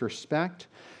great disrespect.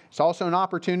 It's also an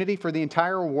opportunity for the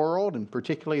entire world, and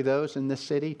particularly those in this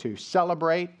city, to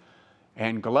celebrate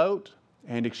and gloat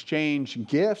and exchange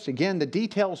gifts. Again, the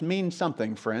details mean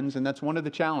something, friends, and that's one of the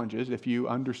challenges if you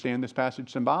understand this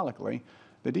passage symbolically.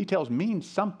 The details mean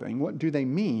something. What do they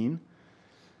mean?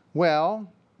 Well,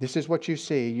 this is what you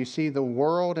see. You see the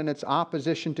world and its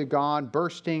opposition to God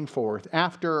bursting forth.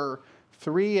 After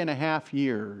 3.5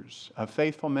 years of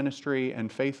faithful ministry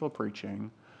and faithful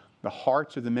preaching, the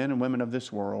hearts of the men and women of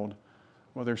this world,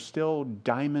 well, they're still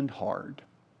diamond hard.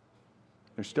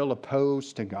 They're still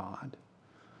opposed to God.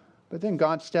 But then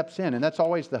God steps in, and that's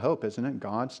always the hope, isn't it?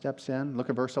 God steps in. Look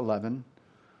at verse 11.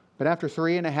 But after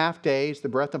 3.5 days, the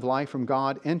breath of life from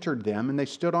God entered them, and they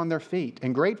stood on their feet.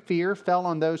 And great fear fell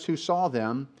on those who saw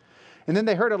them. And then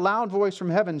they heard a loud voice from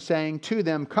heaven saying to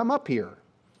them, "Come up here."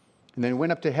 And they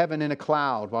went up to heaven in a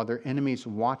cloud while their enemies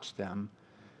watched them.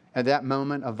 At that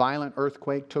moment, a violent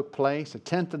earthquake took place.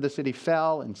 1/10 of the city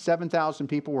fell, and 7,000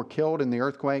 people were killed in the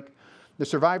earthquake. The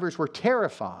survivors were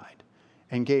terrified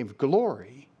and gave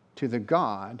glory to the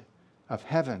God of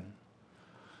heaven.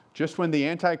 Just when the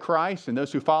Antichrist and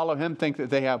those who follow him think that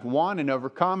they have won and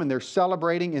overcome, and they're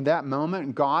celebrating in that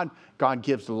moment, God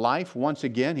gives life once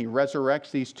again. He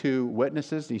resurrects these two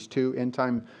witnesses, these two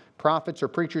end-time prophets or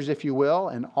preachers, if you will,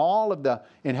 and all of the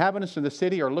inhabitants of the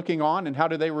city are looking on, and how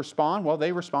do they respond? Well,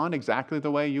 they respond exactly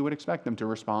the way you would expect them to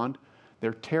respond.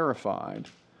 They're terrified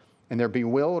and they're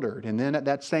bewildered. And then at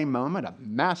that same moment, a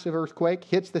massive earthquake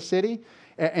hits the city,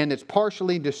 and it's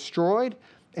partially destroyed,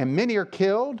 and many are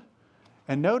killed.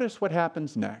 And notice what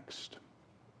happens next.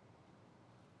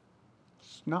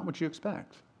 It's not what you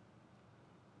expect.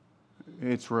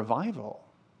 It's revival.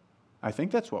 I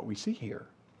think that's what we see here.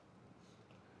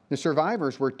 The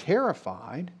survivors were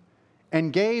terrified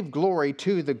and gave glory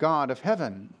to the God of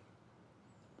heaven.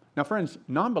 Now, friends,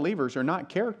 non-believers are not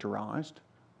characterized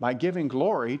by giving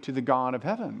glory to the God of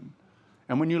heaven.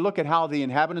 And when you look at how the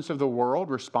inhabitants of the world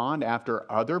respond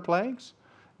after other plagues,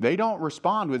 they don't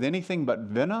respond with anything but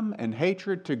venom and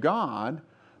hatred to God.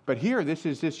 But here, this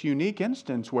is this unique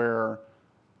instance where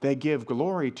they give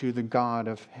glory to the God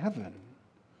of heaven.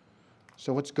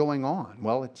 So what's going on?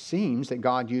 Well, it seems that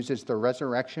God uses the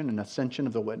resurrection and ascension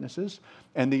of the witnesses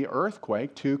and the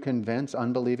earthquake to convince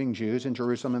unbelieving Jews in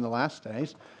Jerusalem in the last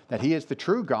days that He is the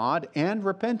true God, and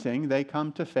repenting, they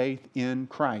come to faith in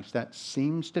Christ. That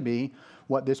seems to be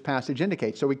what this passage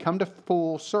indicates. So we come to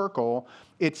full circle.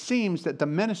 It seems that the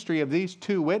ministry of these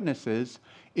two witnesses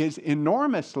is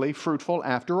enormously fruitful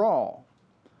after all.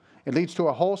 It leads to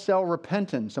a wholesale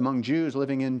repentance among Jews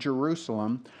living in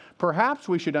Jerusalem. Perhaps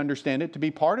we should understand it to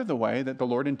be part of the way that the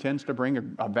Lord intends to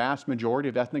bring a vast majority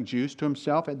of ethnic Jews to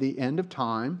himself at the end of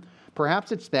time.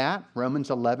 Perhaps it's that. Romans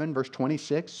 11, verse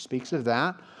 26 speaks of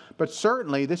that. But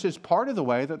certainly this is part of the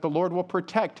way that the Lord will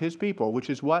protect his people, which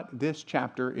is what this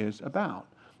chapter is about.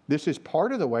 This is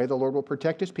part of the way the Lord will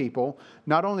protect his people,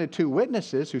 not only the two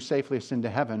witnesses who safely ascend to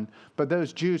heaven, but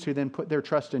those Jews who then put their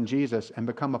trust in Jesus and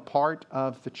become a part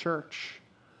of the church.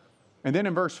 And then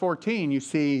in verse 14, you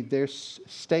see this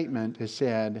statement is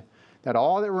said that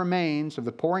all that remains of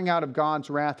the pouring out of God's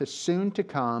wrath is soon to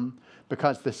come,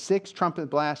 because the sixth trumpet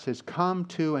blast has come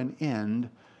to an end,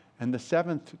 and the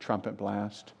seventh trumpet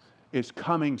blast is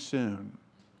coming soon.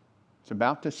 It's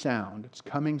about to sound. It's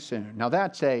coming soon. Now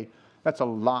that's a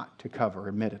lot to cover,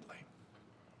 admittedly.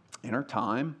 In our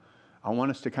time, I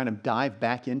want us to kind of dive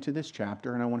back into this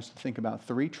chapter, and I want us to think about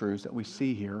three truths that we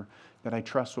see here that I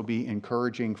trust will be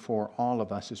encouraging for all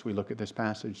of us as we look at this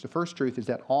passage. The first truth is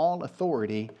that all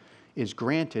authority is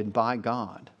granted by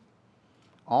God.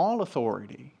 All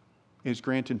authority is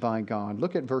granted by God.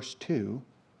 Look at verse 2.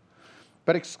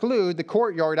 But exclude the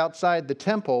courtyard outside the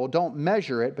temple. Don't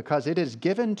measure it, because it is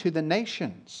given to the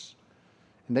nations,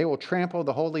 and they will trample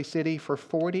the holy city for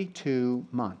 42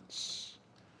 months.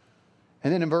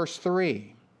 And then in verse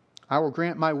 3, I will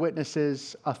grant my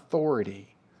witnesses authority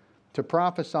to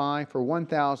prophesy for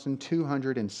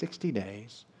 1,260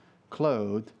 days,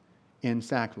 clothed in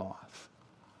sackcloth.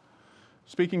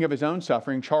 Speaking of his own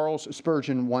suffering, Charles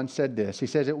Spurgeon once said this. He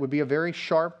says, it would be a very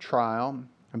sharp trial.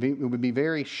 It would be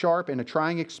very sharp and a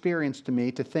trying experience to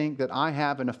me to think that I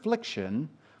have an affliction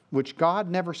which God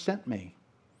never sent me,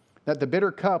 that the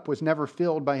bitter cup was never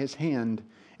filled by his hand,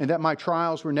 and that my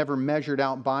trials were never measured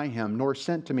out by him, nor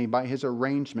sent to me by his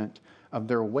arrangement of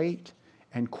their weight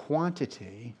and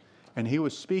quantity. And he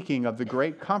was speaking of the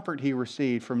great comfort he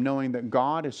received from knowing that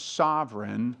God is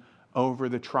sovereign over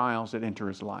the trials that enter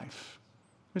his life.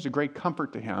 There's a great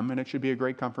comfort to him, and it should be a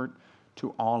great comfort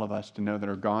to all of us to know that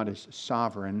our God is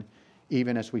sovereign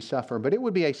even as we suffer. But it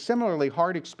would be a similarly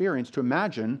hard experience to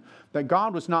imagine that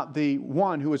God was not the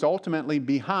one who is ultimately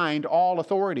behind all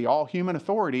authority, all human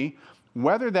authority,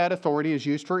 whether that authority is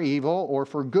used for evil or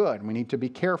for good. We need to be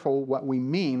careful what we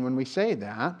mean when we say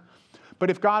that. But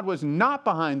if God was not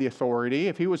behind the authority,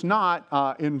 if he was not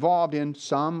involved in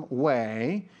some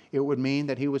way, it would mean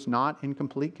that he was not in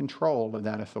complete control of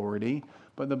that authority.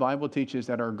 But the Bible teaches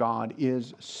that our God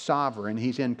is sovereign.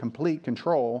 He's in complete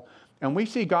control. And we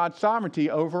see God's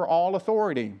sovereignty over all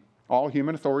authority, all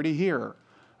human authority here.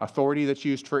 Authority that's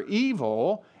used for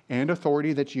evil and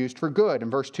authority that's used for good. In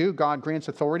verse 2, God grants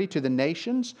authority to the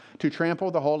nations to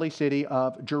trample the holy city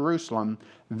of Jerusalem.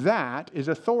 That is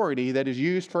authority that is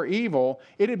used for evil.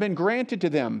 It had been granted to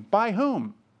them. By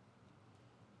whom?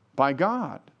 By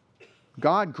God.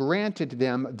 God granted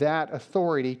them that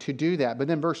authority to do that. But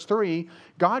then verse 3,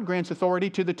 God grants authority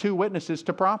to the two witnesses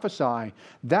to prophesy.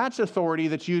 That's authority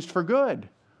that's used for good.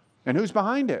 And who's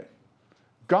behind it?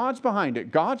 God's behind it.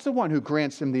 God's the one who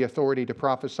grants them the authority to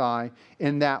prophesy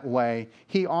in that way.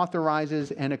 He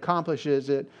authorizes and accomplishes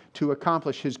it to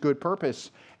accomplish his good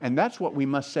purpose. And that's what we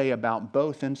must say about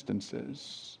both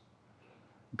instances.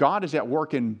 God is at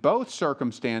work in both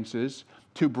circumstances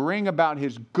to bring about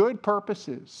his good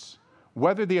purposes.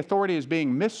 Whether the authority is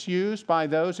being misused by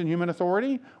those in human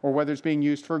authority or whether it's being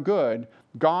used for good,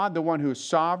 God, the one who is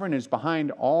sovereign, is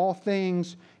behind all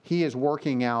things. He is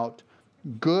working out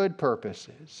good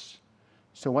purposes.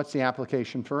 So what's the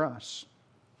application for us?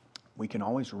 We can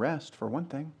always rest, for one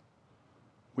thing.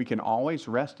 We can always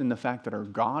rest in the fact that our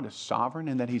God is sovereign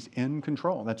and that he's in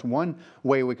control. That's one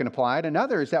way we can apply it.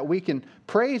 Another is that we can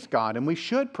praise God, and we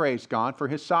should praise God for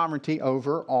his sovereignty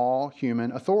over all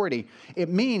human authority. It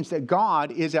means that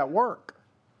God is at work.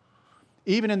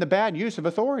 Even in the bad use of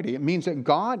authority, it means that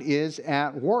God is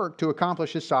at work to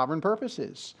accomplish his sovereign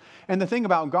purposes. And the thing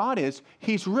about God is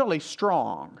he's really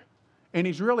strong, and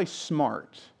he's really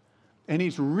smart, and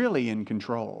he's really in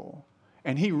control.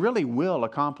 And he really will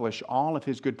accomplish all of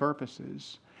his good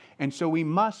purposes. And so we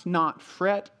must not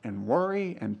fret and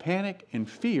worry and panic and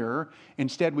fear.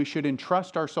 Instead, we should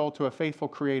entrust our soul to a faithful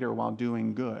Creator while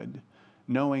doing good,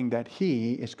 knowing that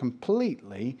he is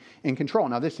completely in control.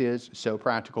 Now, this is so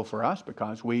practical for us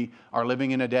because we are living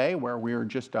in a day where we're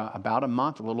just about a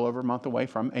little over a month away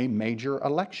from a major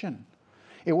election.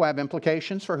 It will have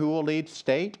implications for who will lead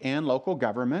state and local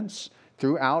governments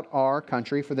throughout our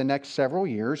country for the next several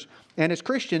years. And as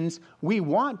Christians, we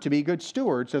want to be good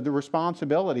stewards of the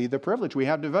responsibility, the privilege we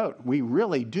have to vote. We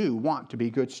really do want to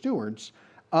be good stewards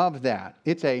of that.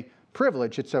 It's a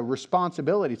privilege. It's a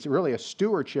responsibility. It's really a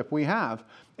stewardship we have.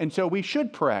 And so we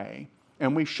should pray,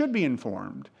 and we should be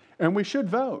informed, and we should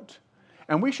vote.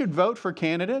 And we should vote for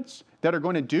candidates that are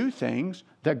going to do things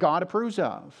that God approves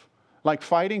of. Like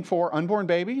fighting for unborn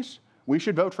babies, we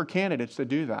should vote for candidates that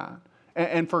do that.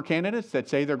 And for candidates that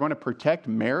say they're going to protect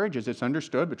marriage as it's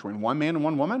understood between one man and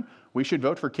one woman, we should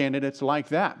vote for candidates like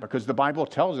that because the Bible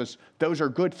tells us those are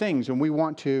good things and we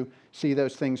want to see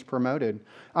those things promoted.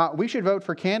 We should vote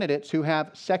for candidates who have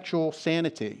sexual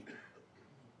sanity,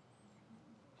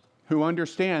 who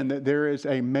understand that there is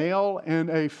a male and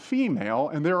a female,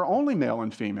 and there are only male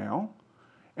and female,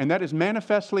 and that is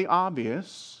manifestly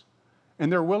obvious,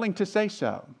 and they're willing to say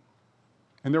so.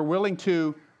 And they're willing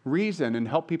to reason and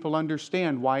help people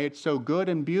understand why it's so good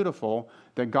and beautiful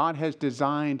that God has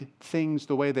designed things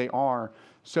the way they are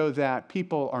so that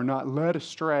people are not led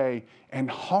astray and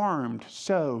harmed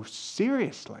so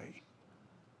seriously.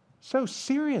 So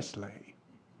seriously.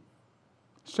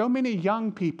 So many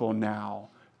young people now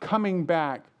coming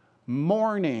back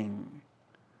mourning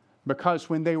because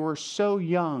when they were so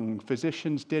young,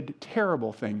 physicians did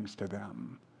terrible things to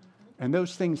them. And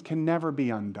those things can never be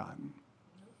undone.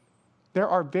 There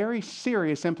are very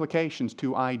serious implications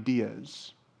to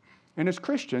ideas. And as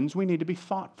Christians, we need to be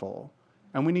thoughtful.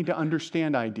 And we need to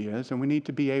understand ideas. And we need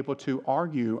to be able to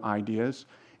argue ideas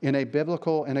in a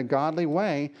biblical and a godly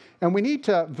way. And we need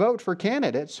to vote for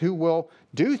candidates who will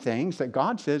do things that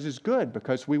God says is good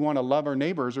because we want to love our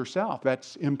neighbor as ourselves.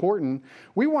 That's important.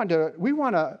 We want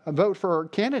to vote for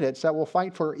candidates that will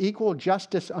fight for equal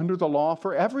justice under the law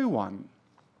for everyone.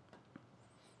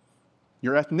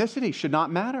 Your ethnicity should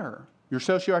not matter. Your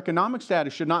socioeconomic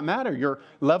status should not matter. Your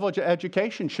level of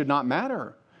education should not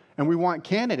matter. And we want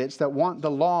candidates that want the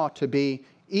law to be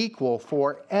equal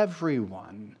for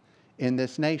everyone in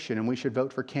this nation. And we should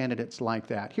vote for candidates like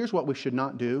that. Here's what we should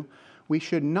not do. We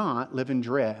should not live in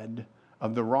dread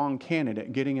of the wrong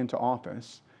candidate getting into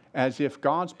office as if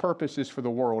God's purposes for the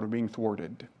world are being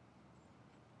thwarted.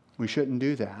 We shouldn't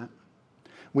do that.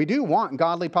 We do want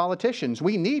godly politicians.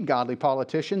 We need godly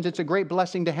politicians. It's a great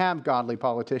blessing to have godly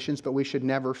politicians, but we should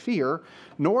never fear,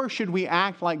 nor should we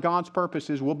act like God's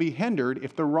purposes will be hindered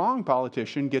if the wrong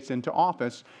politician gets into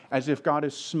office as if God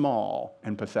is small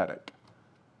and pathetic,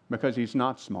 because He's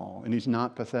not small and He's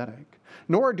not pathetic.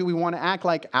 Nor do we want to act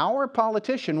like our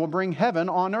politician will bring heaven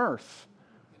on earth,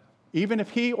 even if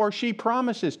he or she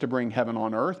promises to bring heaven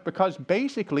on earth, because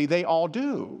basically they all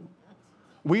do.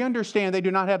 We understand they do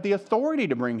not have the authority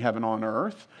to bring heaven on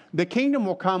earth. The kingdom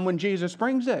will come when Jesus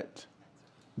brings it.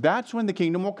 That's when the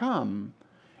kingdom will come.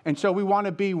 And so we want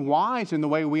to be wise in the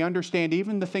way we understand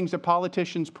even the things that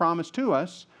politicians promise to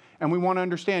us. And we want to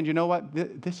understand, you know what?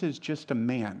 This is just a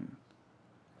man.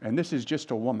 And this is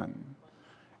just a woman.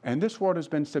 And this world has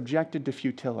been subjected to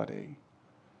futility.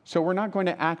 So we're not going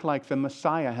to act like the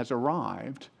Messiah has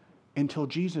arrived until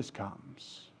Jesus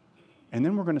comes. And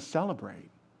then we're going to celebrate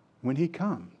when He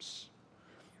comes.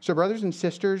 So brothers and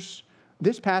sisters,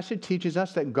 this passage teaches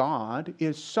us that God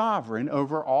is sovereign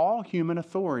over all human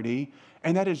authority,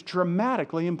 and that is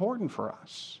dramatically important for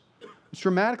us. It's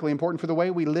dramatically important for the way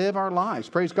we live our lives.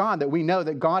 Praise God that we know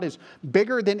that God is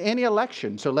bigger than any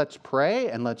election. So let's pray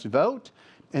and let's vote,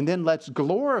 and then let's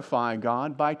glorify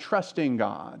God by trusting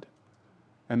God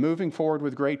and moving forward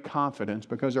with great confidence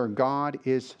because our God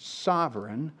is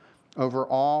sovereign over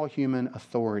all human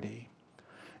authority.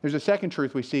 There's a second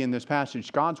truth we see in this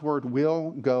passage. God's word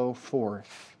will go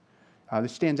forth.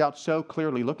 This stands out so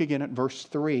clearly. Look again at verse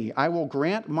 3. I will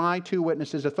grant my two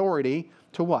witnesses authority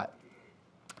to what?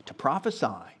 To prophesy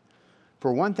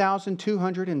for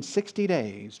 1,260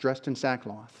 days dressed in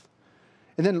sackcloth.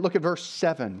 And then look at verse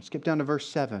 7. Skip down to verse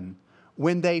 7.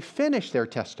 When they finish their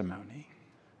testimony,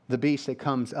 the beast that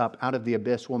comes up out of the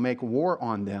abyss will make war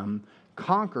on them,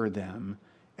 conquer them,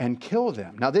 and kill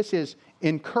them. Now this is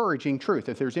encouraging truth.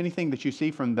 If there's anything that you see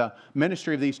from the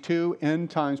ministry of these two end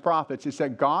times prophets, it's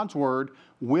that God's word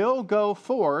will go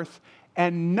forth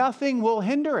and nothing will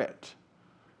hinder it.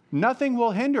 Nothing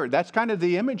will hinder it. That's kind of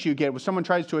the image you get when someone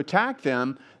tries to attack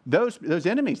them. Those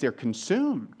enemies, they're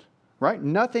consumed, right?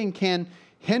 Nothing can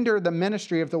hinder the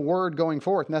ministry of the word going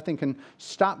forth. Nothing can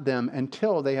stop them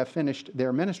until they have finished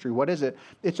their ministry. What is it?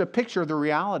 It's a picture of the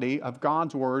reality of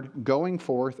God's word going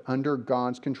forth under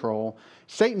God's control.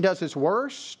 Satan does his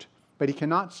worst, but he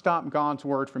cannot stop God's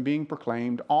word from being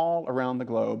proclaimed all around the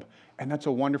globe. And that's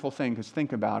a wonderful thing, because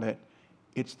think about it.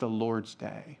 It's the Lord's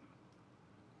day.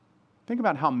 Think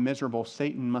about how miserable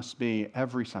Satan must be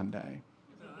every Sunday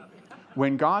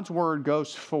when God's word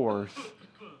goes forth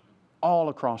all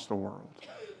across the world.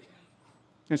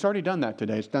 It's already done that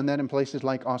today. It's done that in places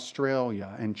like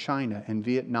Australia and China and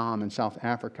Vietnam and South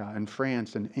Africa and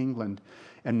France and England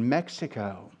and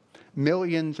Mexico.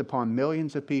 Millions upon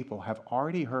millions of people have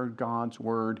already heard God's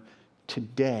word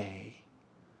today.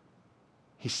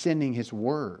 He's sending His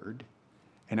word.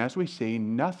 And as we see,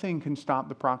 nothing can stop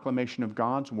the proclamation of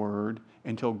God's word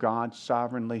until God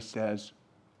sovereignly says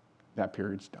that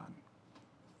period's done.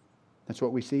 That's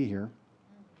what we see here.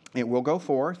 It will go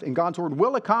forth, and God's word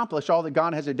will accomplish all that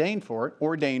God has ordained for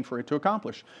it to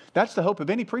accomplish. That's the hope of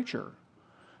any preacher.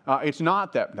 It's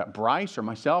not that Bryce or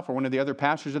myself or one of the other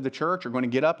pastors of the church are going to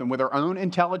get up and with our own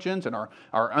intelligence and our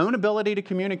own ability to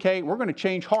communicate, we're going to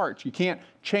change hearts. You can't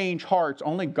change hearts.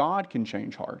 Only God can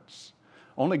change hearts.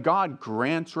 Only God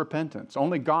grants repentance.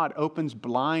 Only God opens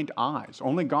blind eyes.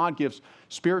 Only God gives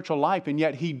spiritual life, and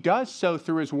yet He does so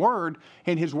through His word,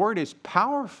 and His word is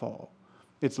powerful.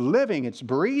 It's living, it's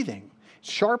breathing,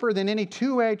 it's sharper than any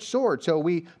two-edged sword. So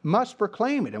we must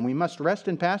proclaim it, and we must rest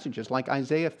in passages like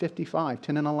Isaiah 55,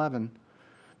 10 and 11.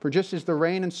 For just as the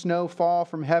rain and snow fall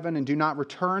from heaven and do not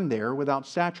return there without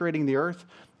saturating the earth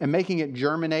and making it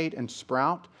germinate and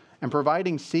sprout, and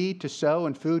providing seed to sow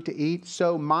and food to eat,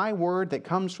 so my word that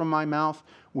comes from my mouth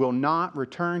will not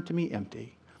return to me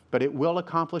empty, but it will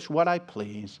accomplish what I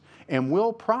please and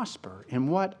will prosper in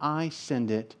what I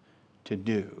send it to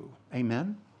do.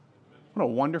 Amen? What a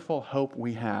wonderful hope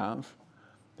we have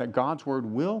that God's word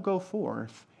will go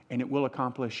forth and it will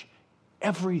accomplish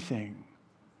everything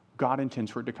God intends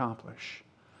for it to accomplish.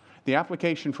 The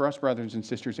application for us, brothers and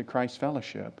sisters at Christ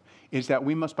Fellowship, is that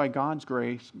we must, by God's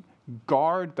grace,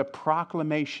 guard the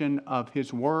proclamation of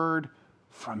His word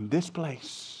from this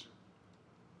place.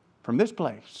 From this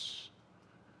place.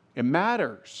 It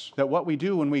matters that what we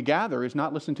do when we gather is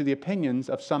not listen to the opinions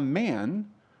of some man,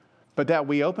 but that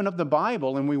we open up the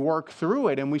Bible and we work through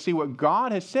it and we see what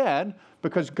God has said,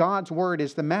 because God's word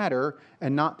is the matter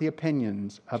and not the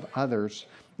opinions of others.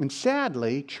 And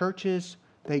sadly, churches,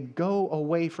 they go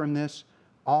away from this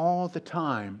all the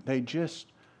time. They just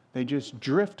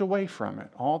drift away from it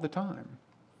all the time.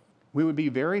 We would be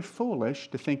very foolish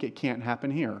to think it can't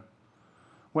happen here.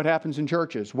 What happens in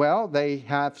churches? Well, they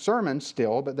have sermons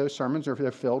still, but those sermons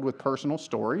they're filled with personal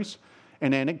stories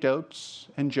and anecdotes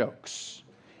and jokes.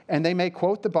 And they may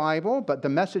quote the Bible, but the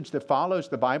message that follows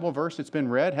the Bible verse that's been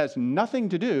read has nothing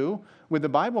to do with the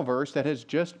Bible verse that has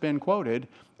just been quoted.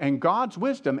 And God's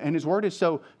wisdom, and His word is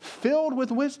so filled with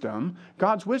wisdom,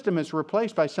 God's wisdom is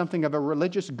replaced by something of a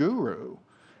religious guru,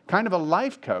 kind of a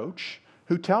life coach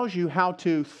who tells you how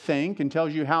to think and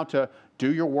tells you how to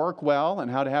do your work well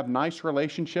and how to have nice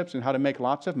relationships and how to make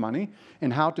lots of money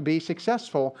and how to be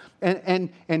successful. And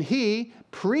he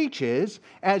preaches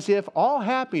as if all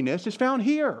happiness is found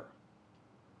here.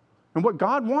 And what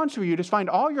God wants for you is to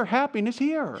find all your happiness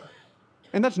here.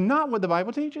 And that's not what the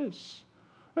Bible teaches.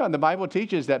 Well, the Bible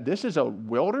teaches that this is a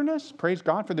wilderness. Praise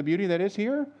God for the beauty that is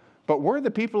here. But we're the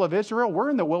people of Israel.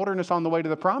 We're in the wilderness on the way to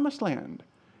the promised land.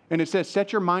 And it says,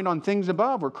 set your mind on things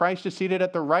above, where Christ is seated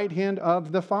at the right hand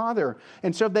of the Father.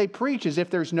 And so they preach as if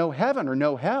there's no heaven or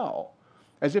no hell,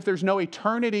 as if there's no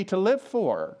eternity to live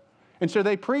for. And so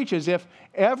they preach as if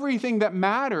everything that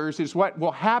matters is what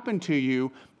will happen to you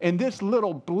in this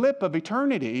little blip of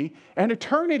eternity, and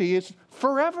eternity is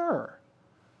forever.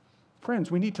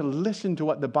 Friends, we need to listen to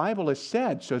what the Bible has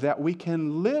said so that we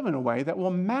can live in a way that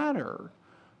will matter.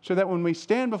 So that when we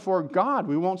stand before God,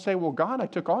 we won't say, well, God, I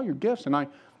took all your gifts and I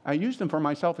used them for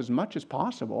myself as much as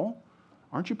possible.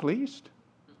 Aren't you pleased?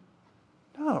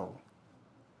 No,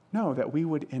 that we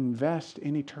would invest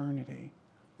in eternity.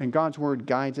 And God's word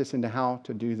guides us into how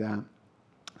to do that.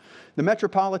 The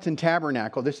Metropolitan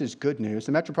Tabernacle, this is good news.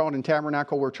 The Metropolitan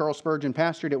Tabernacle where Charles Spurgeon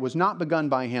pastored, it was not begun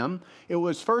by him. It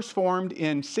was first formed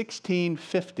in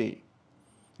 1650.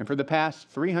 And for the past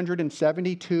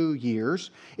 372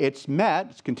 years, it's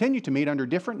continued to meet under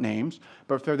different names,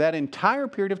 but for that entire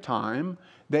period of time,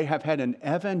 they have had an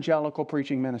evangelical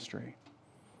preaching ministry.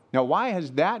 Now, why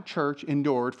has that church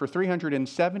endured for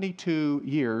 372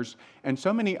 years and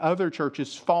so many other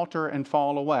churches falter and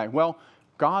fall away? Well,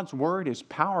 God's word is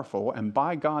powerful, and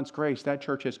by God's grace, that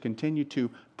church has continued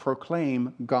to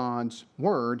proclaim God's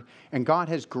word, and God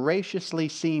has graciously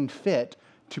seen fit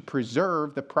to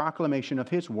preserve the proclamation of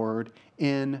His word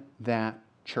in that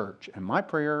church. And my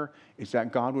prayer is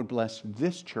that God would bless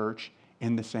this church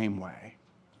in the same way.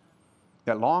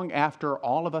 That long after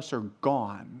all of us are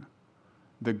gone,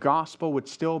 the gospel would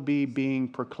still be being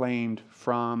proclaimed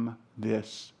from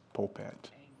this pulpit,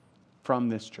 from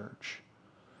this church.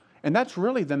 And that's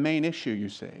really the main issue, you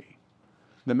see.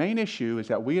 The main issue is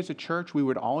that we as a church, we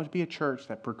would always be a church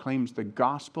that proclaims the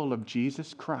gospel of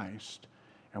Jesus Christ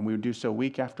And we would do so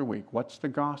week after week. What's the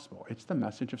gospel? It's the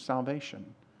message of salvation.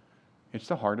 It's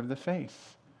the heart of the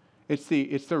faith. It's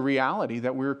the reality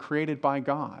that we're created by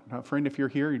God. Now, friend, if you're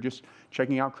here, you're just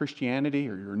checking out Christianity,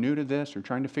 or you're new to this, or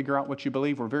trying to figure out what you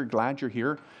believe, we're very glad you're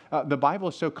here. The Bible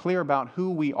is so clear about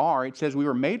who we are. It says we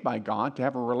were made by God to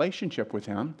have a relationship with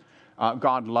Him.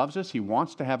 God loves us. He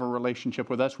wants to have a relationship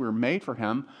with us. We were made for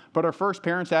Him. But our first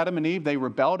parents, Adam and Eve, they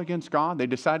rebelled against God. They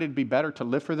decided it'd be better to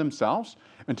live for themselves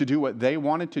and to do what they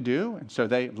wanted to do. And so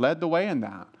they led the way in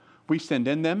that. We sinned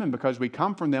in them, and because we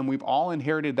come from them, we've all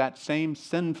inherited that same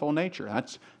sinful nature.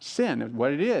 That's sin,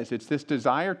 what it is. It's this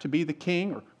desire to be the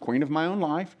king or queen of my own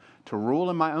life, to rule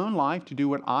in my own life, to do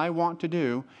what I want to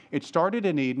do. It started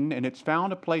in Eden, and it's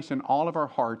found a place in all of our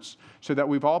hearts so that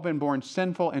we've all been born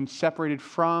sinful and separated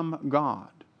from God.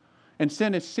 And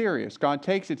sin is serious. God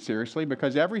takes it seriously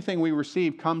because everything we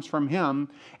receive comes from Him.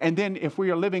 And then if we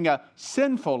are living a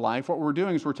sinful life, what we're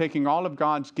doing is we're taking all of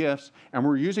God's gifts and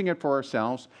we're using it for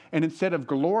ourselves. And instead of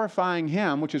glorifying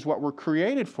Him, which is what we're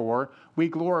created for, we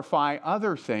glorify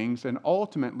other things. And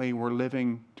ultimately, we're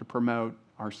living to promote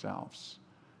ourselves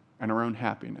and our own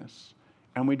happiness.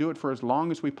 And we do it for as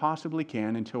long as we possibly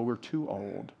can until we're too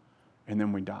old, and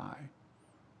then we die.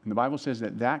 And the Bible says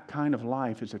that that kind of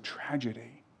life is a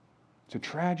tragedy. It's a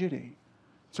tragedy.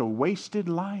 It's a wasted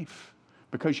life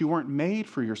because you weren't made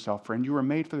for yourself, friend. You were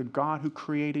made for the God who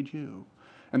created you.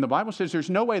 And the Bible says there's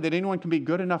no way that anyone can be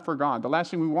good enough for God. The last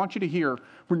thing we want you to hear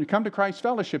when you come to Christ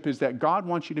Fellowship is that God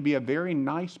wants you to be a very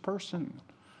nice person.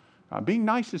 Being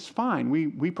nice is fine.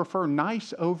 We prefer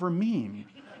nice over mean.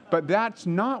 But that's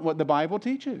not what the Bible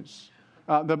teaches.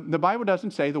 The Bible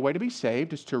doesn't say the way to be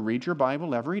saved is to read your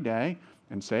Bible every day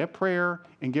and say a prayer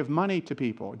and give money to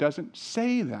people. It doesn't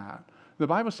say that. The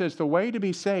Bible says the way to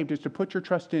be saved is to put your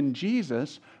trust in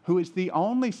Jesus, who is the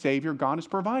only Savior God has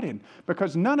provided.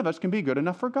 Because none of us can be good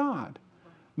enough for God.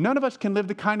 None of us can live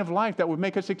the kind of life that would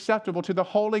make us acceptable to the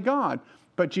holy God.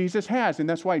 But Jesus has, and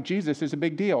that's why Jesus is a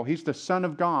big deal. He's the Son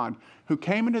of God who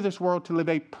came into this world to live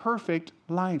a perfect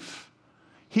life.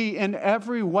 He in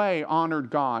every way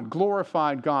honored God,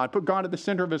 glorified God, put God at the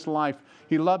center of His life.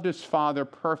 He loved His Father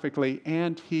perfectly,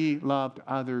 and He loved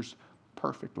others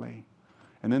perfectly.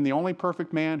 And then the only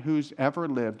perfect man who's ever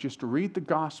lived, just read the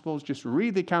Gospels, just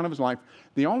read the account of His life.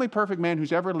 The only perfect man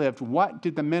who's ever lived, what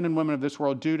did the men and women of this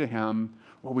world do to Him?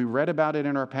 Well, we read about it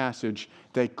in our passage.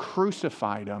 They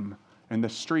crucified Him in the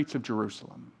streets of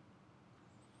Jerusalem.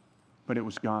 But it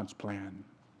was God's plan.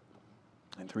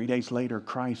 And 3 days later,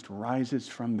 Christ rises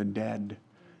from the dead,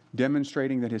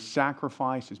 demonstrating that His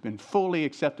sacrifice has been fully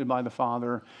accepted by the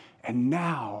Father. And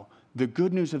now, the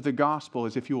good news of the gospel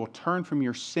is if you will turn from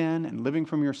your sin and living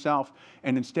from yourself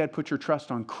and instead put your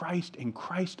trust on Christ and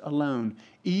Christ alone,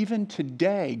 even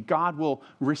today, God will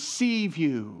receive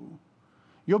you.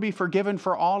 You'll be forgiven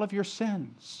for all of your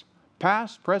sins,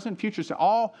 past, present, future,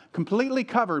 all completely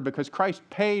covered because Christ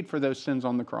paid for those sins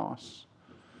on the cross.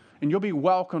 And you'll be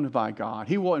welcomed by God.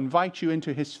 He will invite you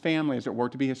into His family, as it were,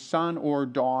 to be His son or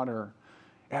daughter.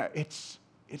 It's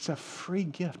a free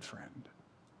gift, friend.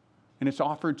 And it's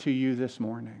offered to you this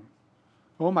morning.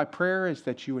 Oh, my prayer is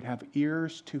that you would have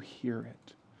ears to hear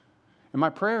it. And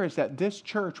my prayer is that this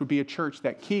church would be a church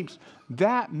that keeps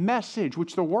that message,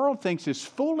 which the world thinks is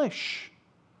foolish.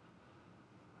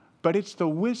 But it's the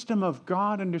wisdom of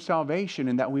God unto salvation,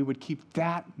 and that we would keep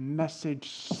that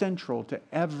message central to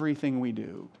everything we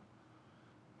do.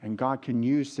 And God can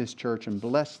use this church and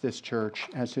bless this church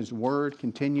as His word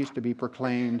continues to be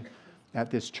proclaimed at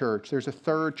this church. There's a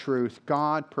third truth.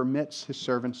 God permits His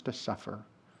servants to suffer,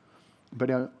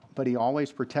 but He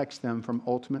always protects them from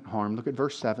ultimate harm. Look at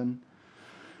verse 7.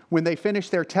 When they finish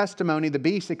their testimony, the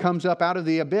beast that comes up out of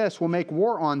the abyss will make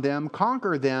war on them,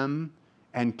 conquer them,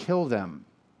 and kill them.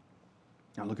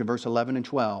 Now look at verse 11 and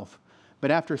 12.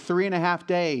 But after 3.5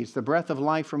 days, the breath of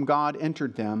life from God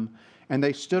entered them, and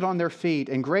they stood on their feet,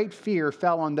 and great fear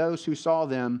fell on those who saw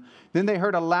them. Then they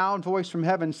heard a loud voice from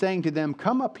heaven saying to them,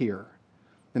 "Come up here."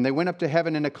 And they went up to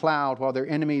heaven in a cloud while their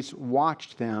enemies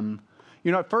watched them.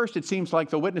 You know, at first it seems like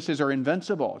the witnesses are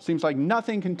invincible. It seems like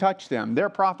nothing can touch them. They're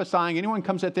prophesying. Anyone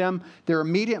comes at them, they're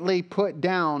immediately put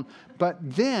down. But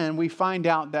then we find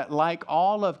out that like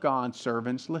all of God's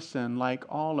servants, listen, like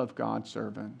all of God's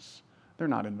servants, they're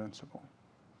not invincible.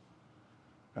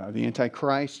 The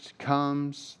Antichrist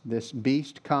comes, this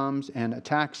beast comes and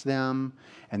attacks them,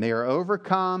 and they are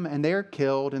overcome and they are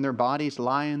killed, and their bodies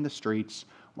lie in the streets,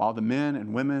 while the men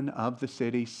and women of the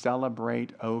city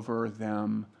celebrate over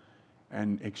them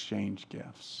and exchange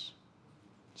gifts.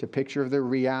 It's a picture of the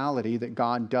reality that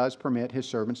God does permit His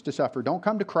servants to suffer. Don't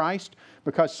come to Christ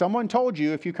because someone told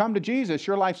you if you come to Jesus,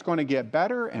 your life's going to get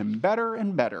better and better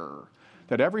and better.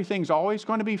 that everything's always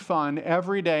going to be fun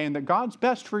every day, and that God's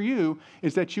best for you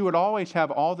is that you would always have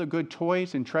all the good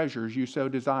toys and treasures you so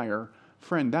desire.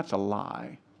 Friend, that's a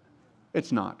lie.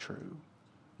 It's not true.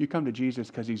 You come to Jesus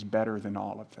because He's better than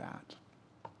all of that.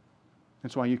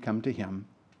 That's why you come to Him.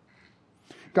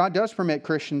 God does permit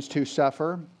Christians to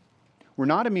suffer. We're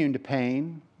not immune to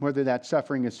pain, whether that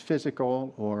suffering is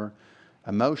physical or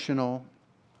emotional,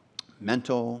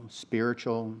 mental,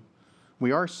 spiritual.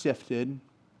 We are sifted.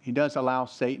 He does allow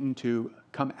Satan to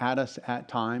come at us at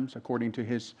times according to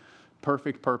his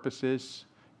perfect purposes.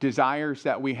 Desires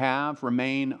that we have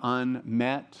remain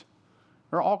unmet.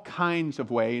 There are all kinds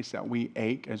of ways that we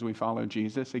ache as we follow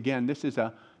Jesus. Again, this is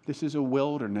a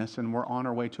wilderness, and we're on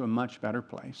our way to a much better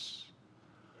place.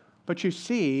 But you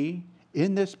see,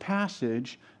 in this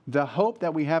passage, the hope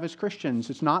that we have as Christians,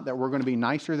 it's not that we're going to be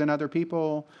nicer than other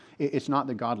people. It's not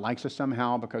that God likes us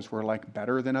somehow because we're like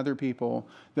better than other people.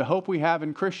 The hope we have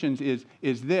in Christians is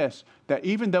this, that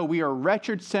even though we are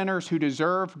wretched sinners who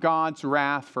deserve God's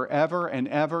wrath forever and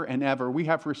ever and ever, we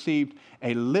have received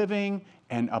a living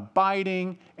and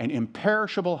abiding and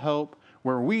imperishable hope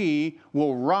where we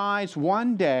will rise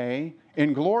one day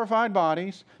in glorified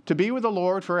bodies to be with the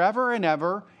Lord forever and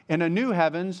ever in a new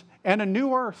heavens and a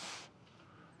new earth.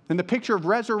 And the picture of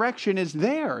resurrection is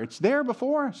there. It's there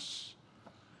before us.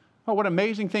 Oh, what an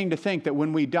amazing thing to think that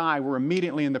when we die, we're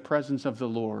immediately in the presence of the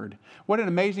Lord. What an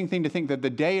amazing thing to think that the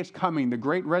day is coming, the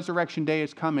great resurrection day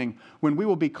is coming, when we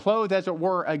will be clothed, as it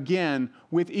were, again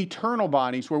with eternal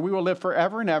bodies, where we will live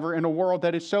forever and ever in a world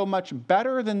that is so much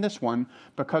better than this one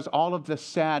because all of the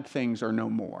sad things are no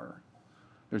more.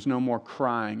 There's no more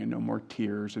crying and no more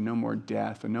tears and no more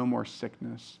death and no more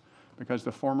sickness because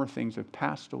the former things have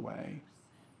passed away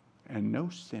and no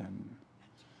sin.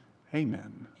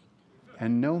 Amen.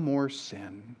 And no more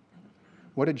sin.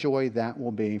 What a joy that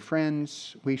will be.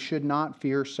 Friends, we should not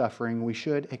fear suffering. We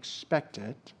should expect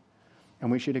it. And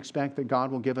we should expect that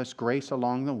God will give us grace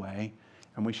along the way.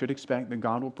 And we should expect that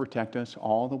God will protect us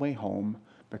all the way home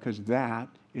because that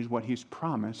is what He's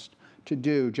promised to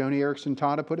do. Joni Eareckson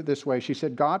Tada put it this way. She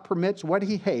said, God permits what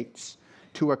He hates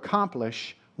to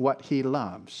accomplish what He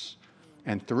loves.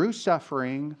 And through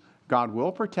suffering, God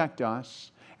will protect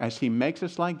us as He makes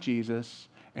us like Jesus,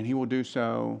 and He will do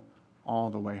so all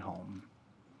the way home.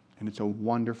 And it's a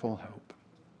wonderful hope.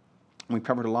 We've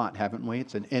covered a lot, haven't we?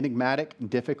 It's an enigmatic,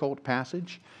 difficult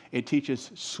passage. It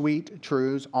teaches sweet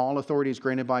truths. All authority is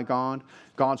granted by God.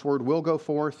 God's word will go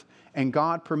forth, and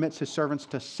God permits His servants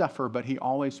to suffer, but He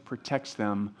always protects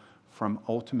them from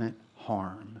ultimate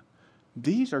harm.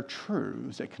 These are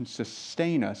truths that can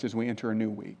sustain us as we enter a new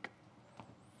week.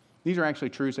 These are actually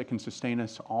truths that can sustain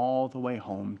us all the way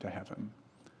home to heaven.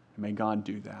 And may God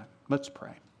do that. Let's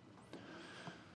pray.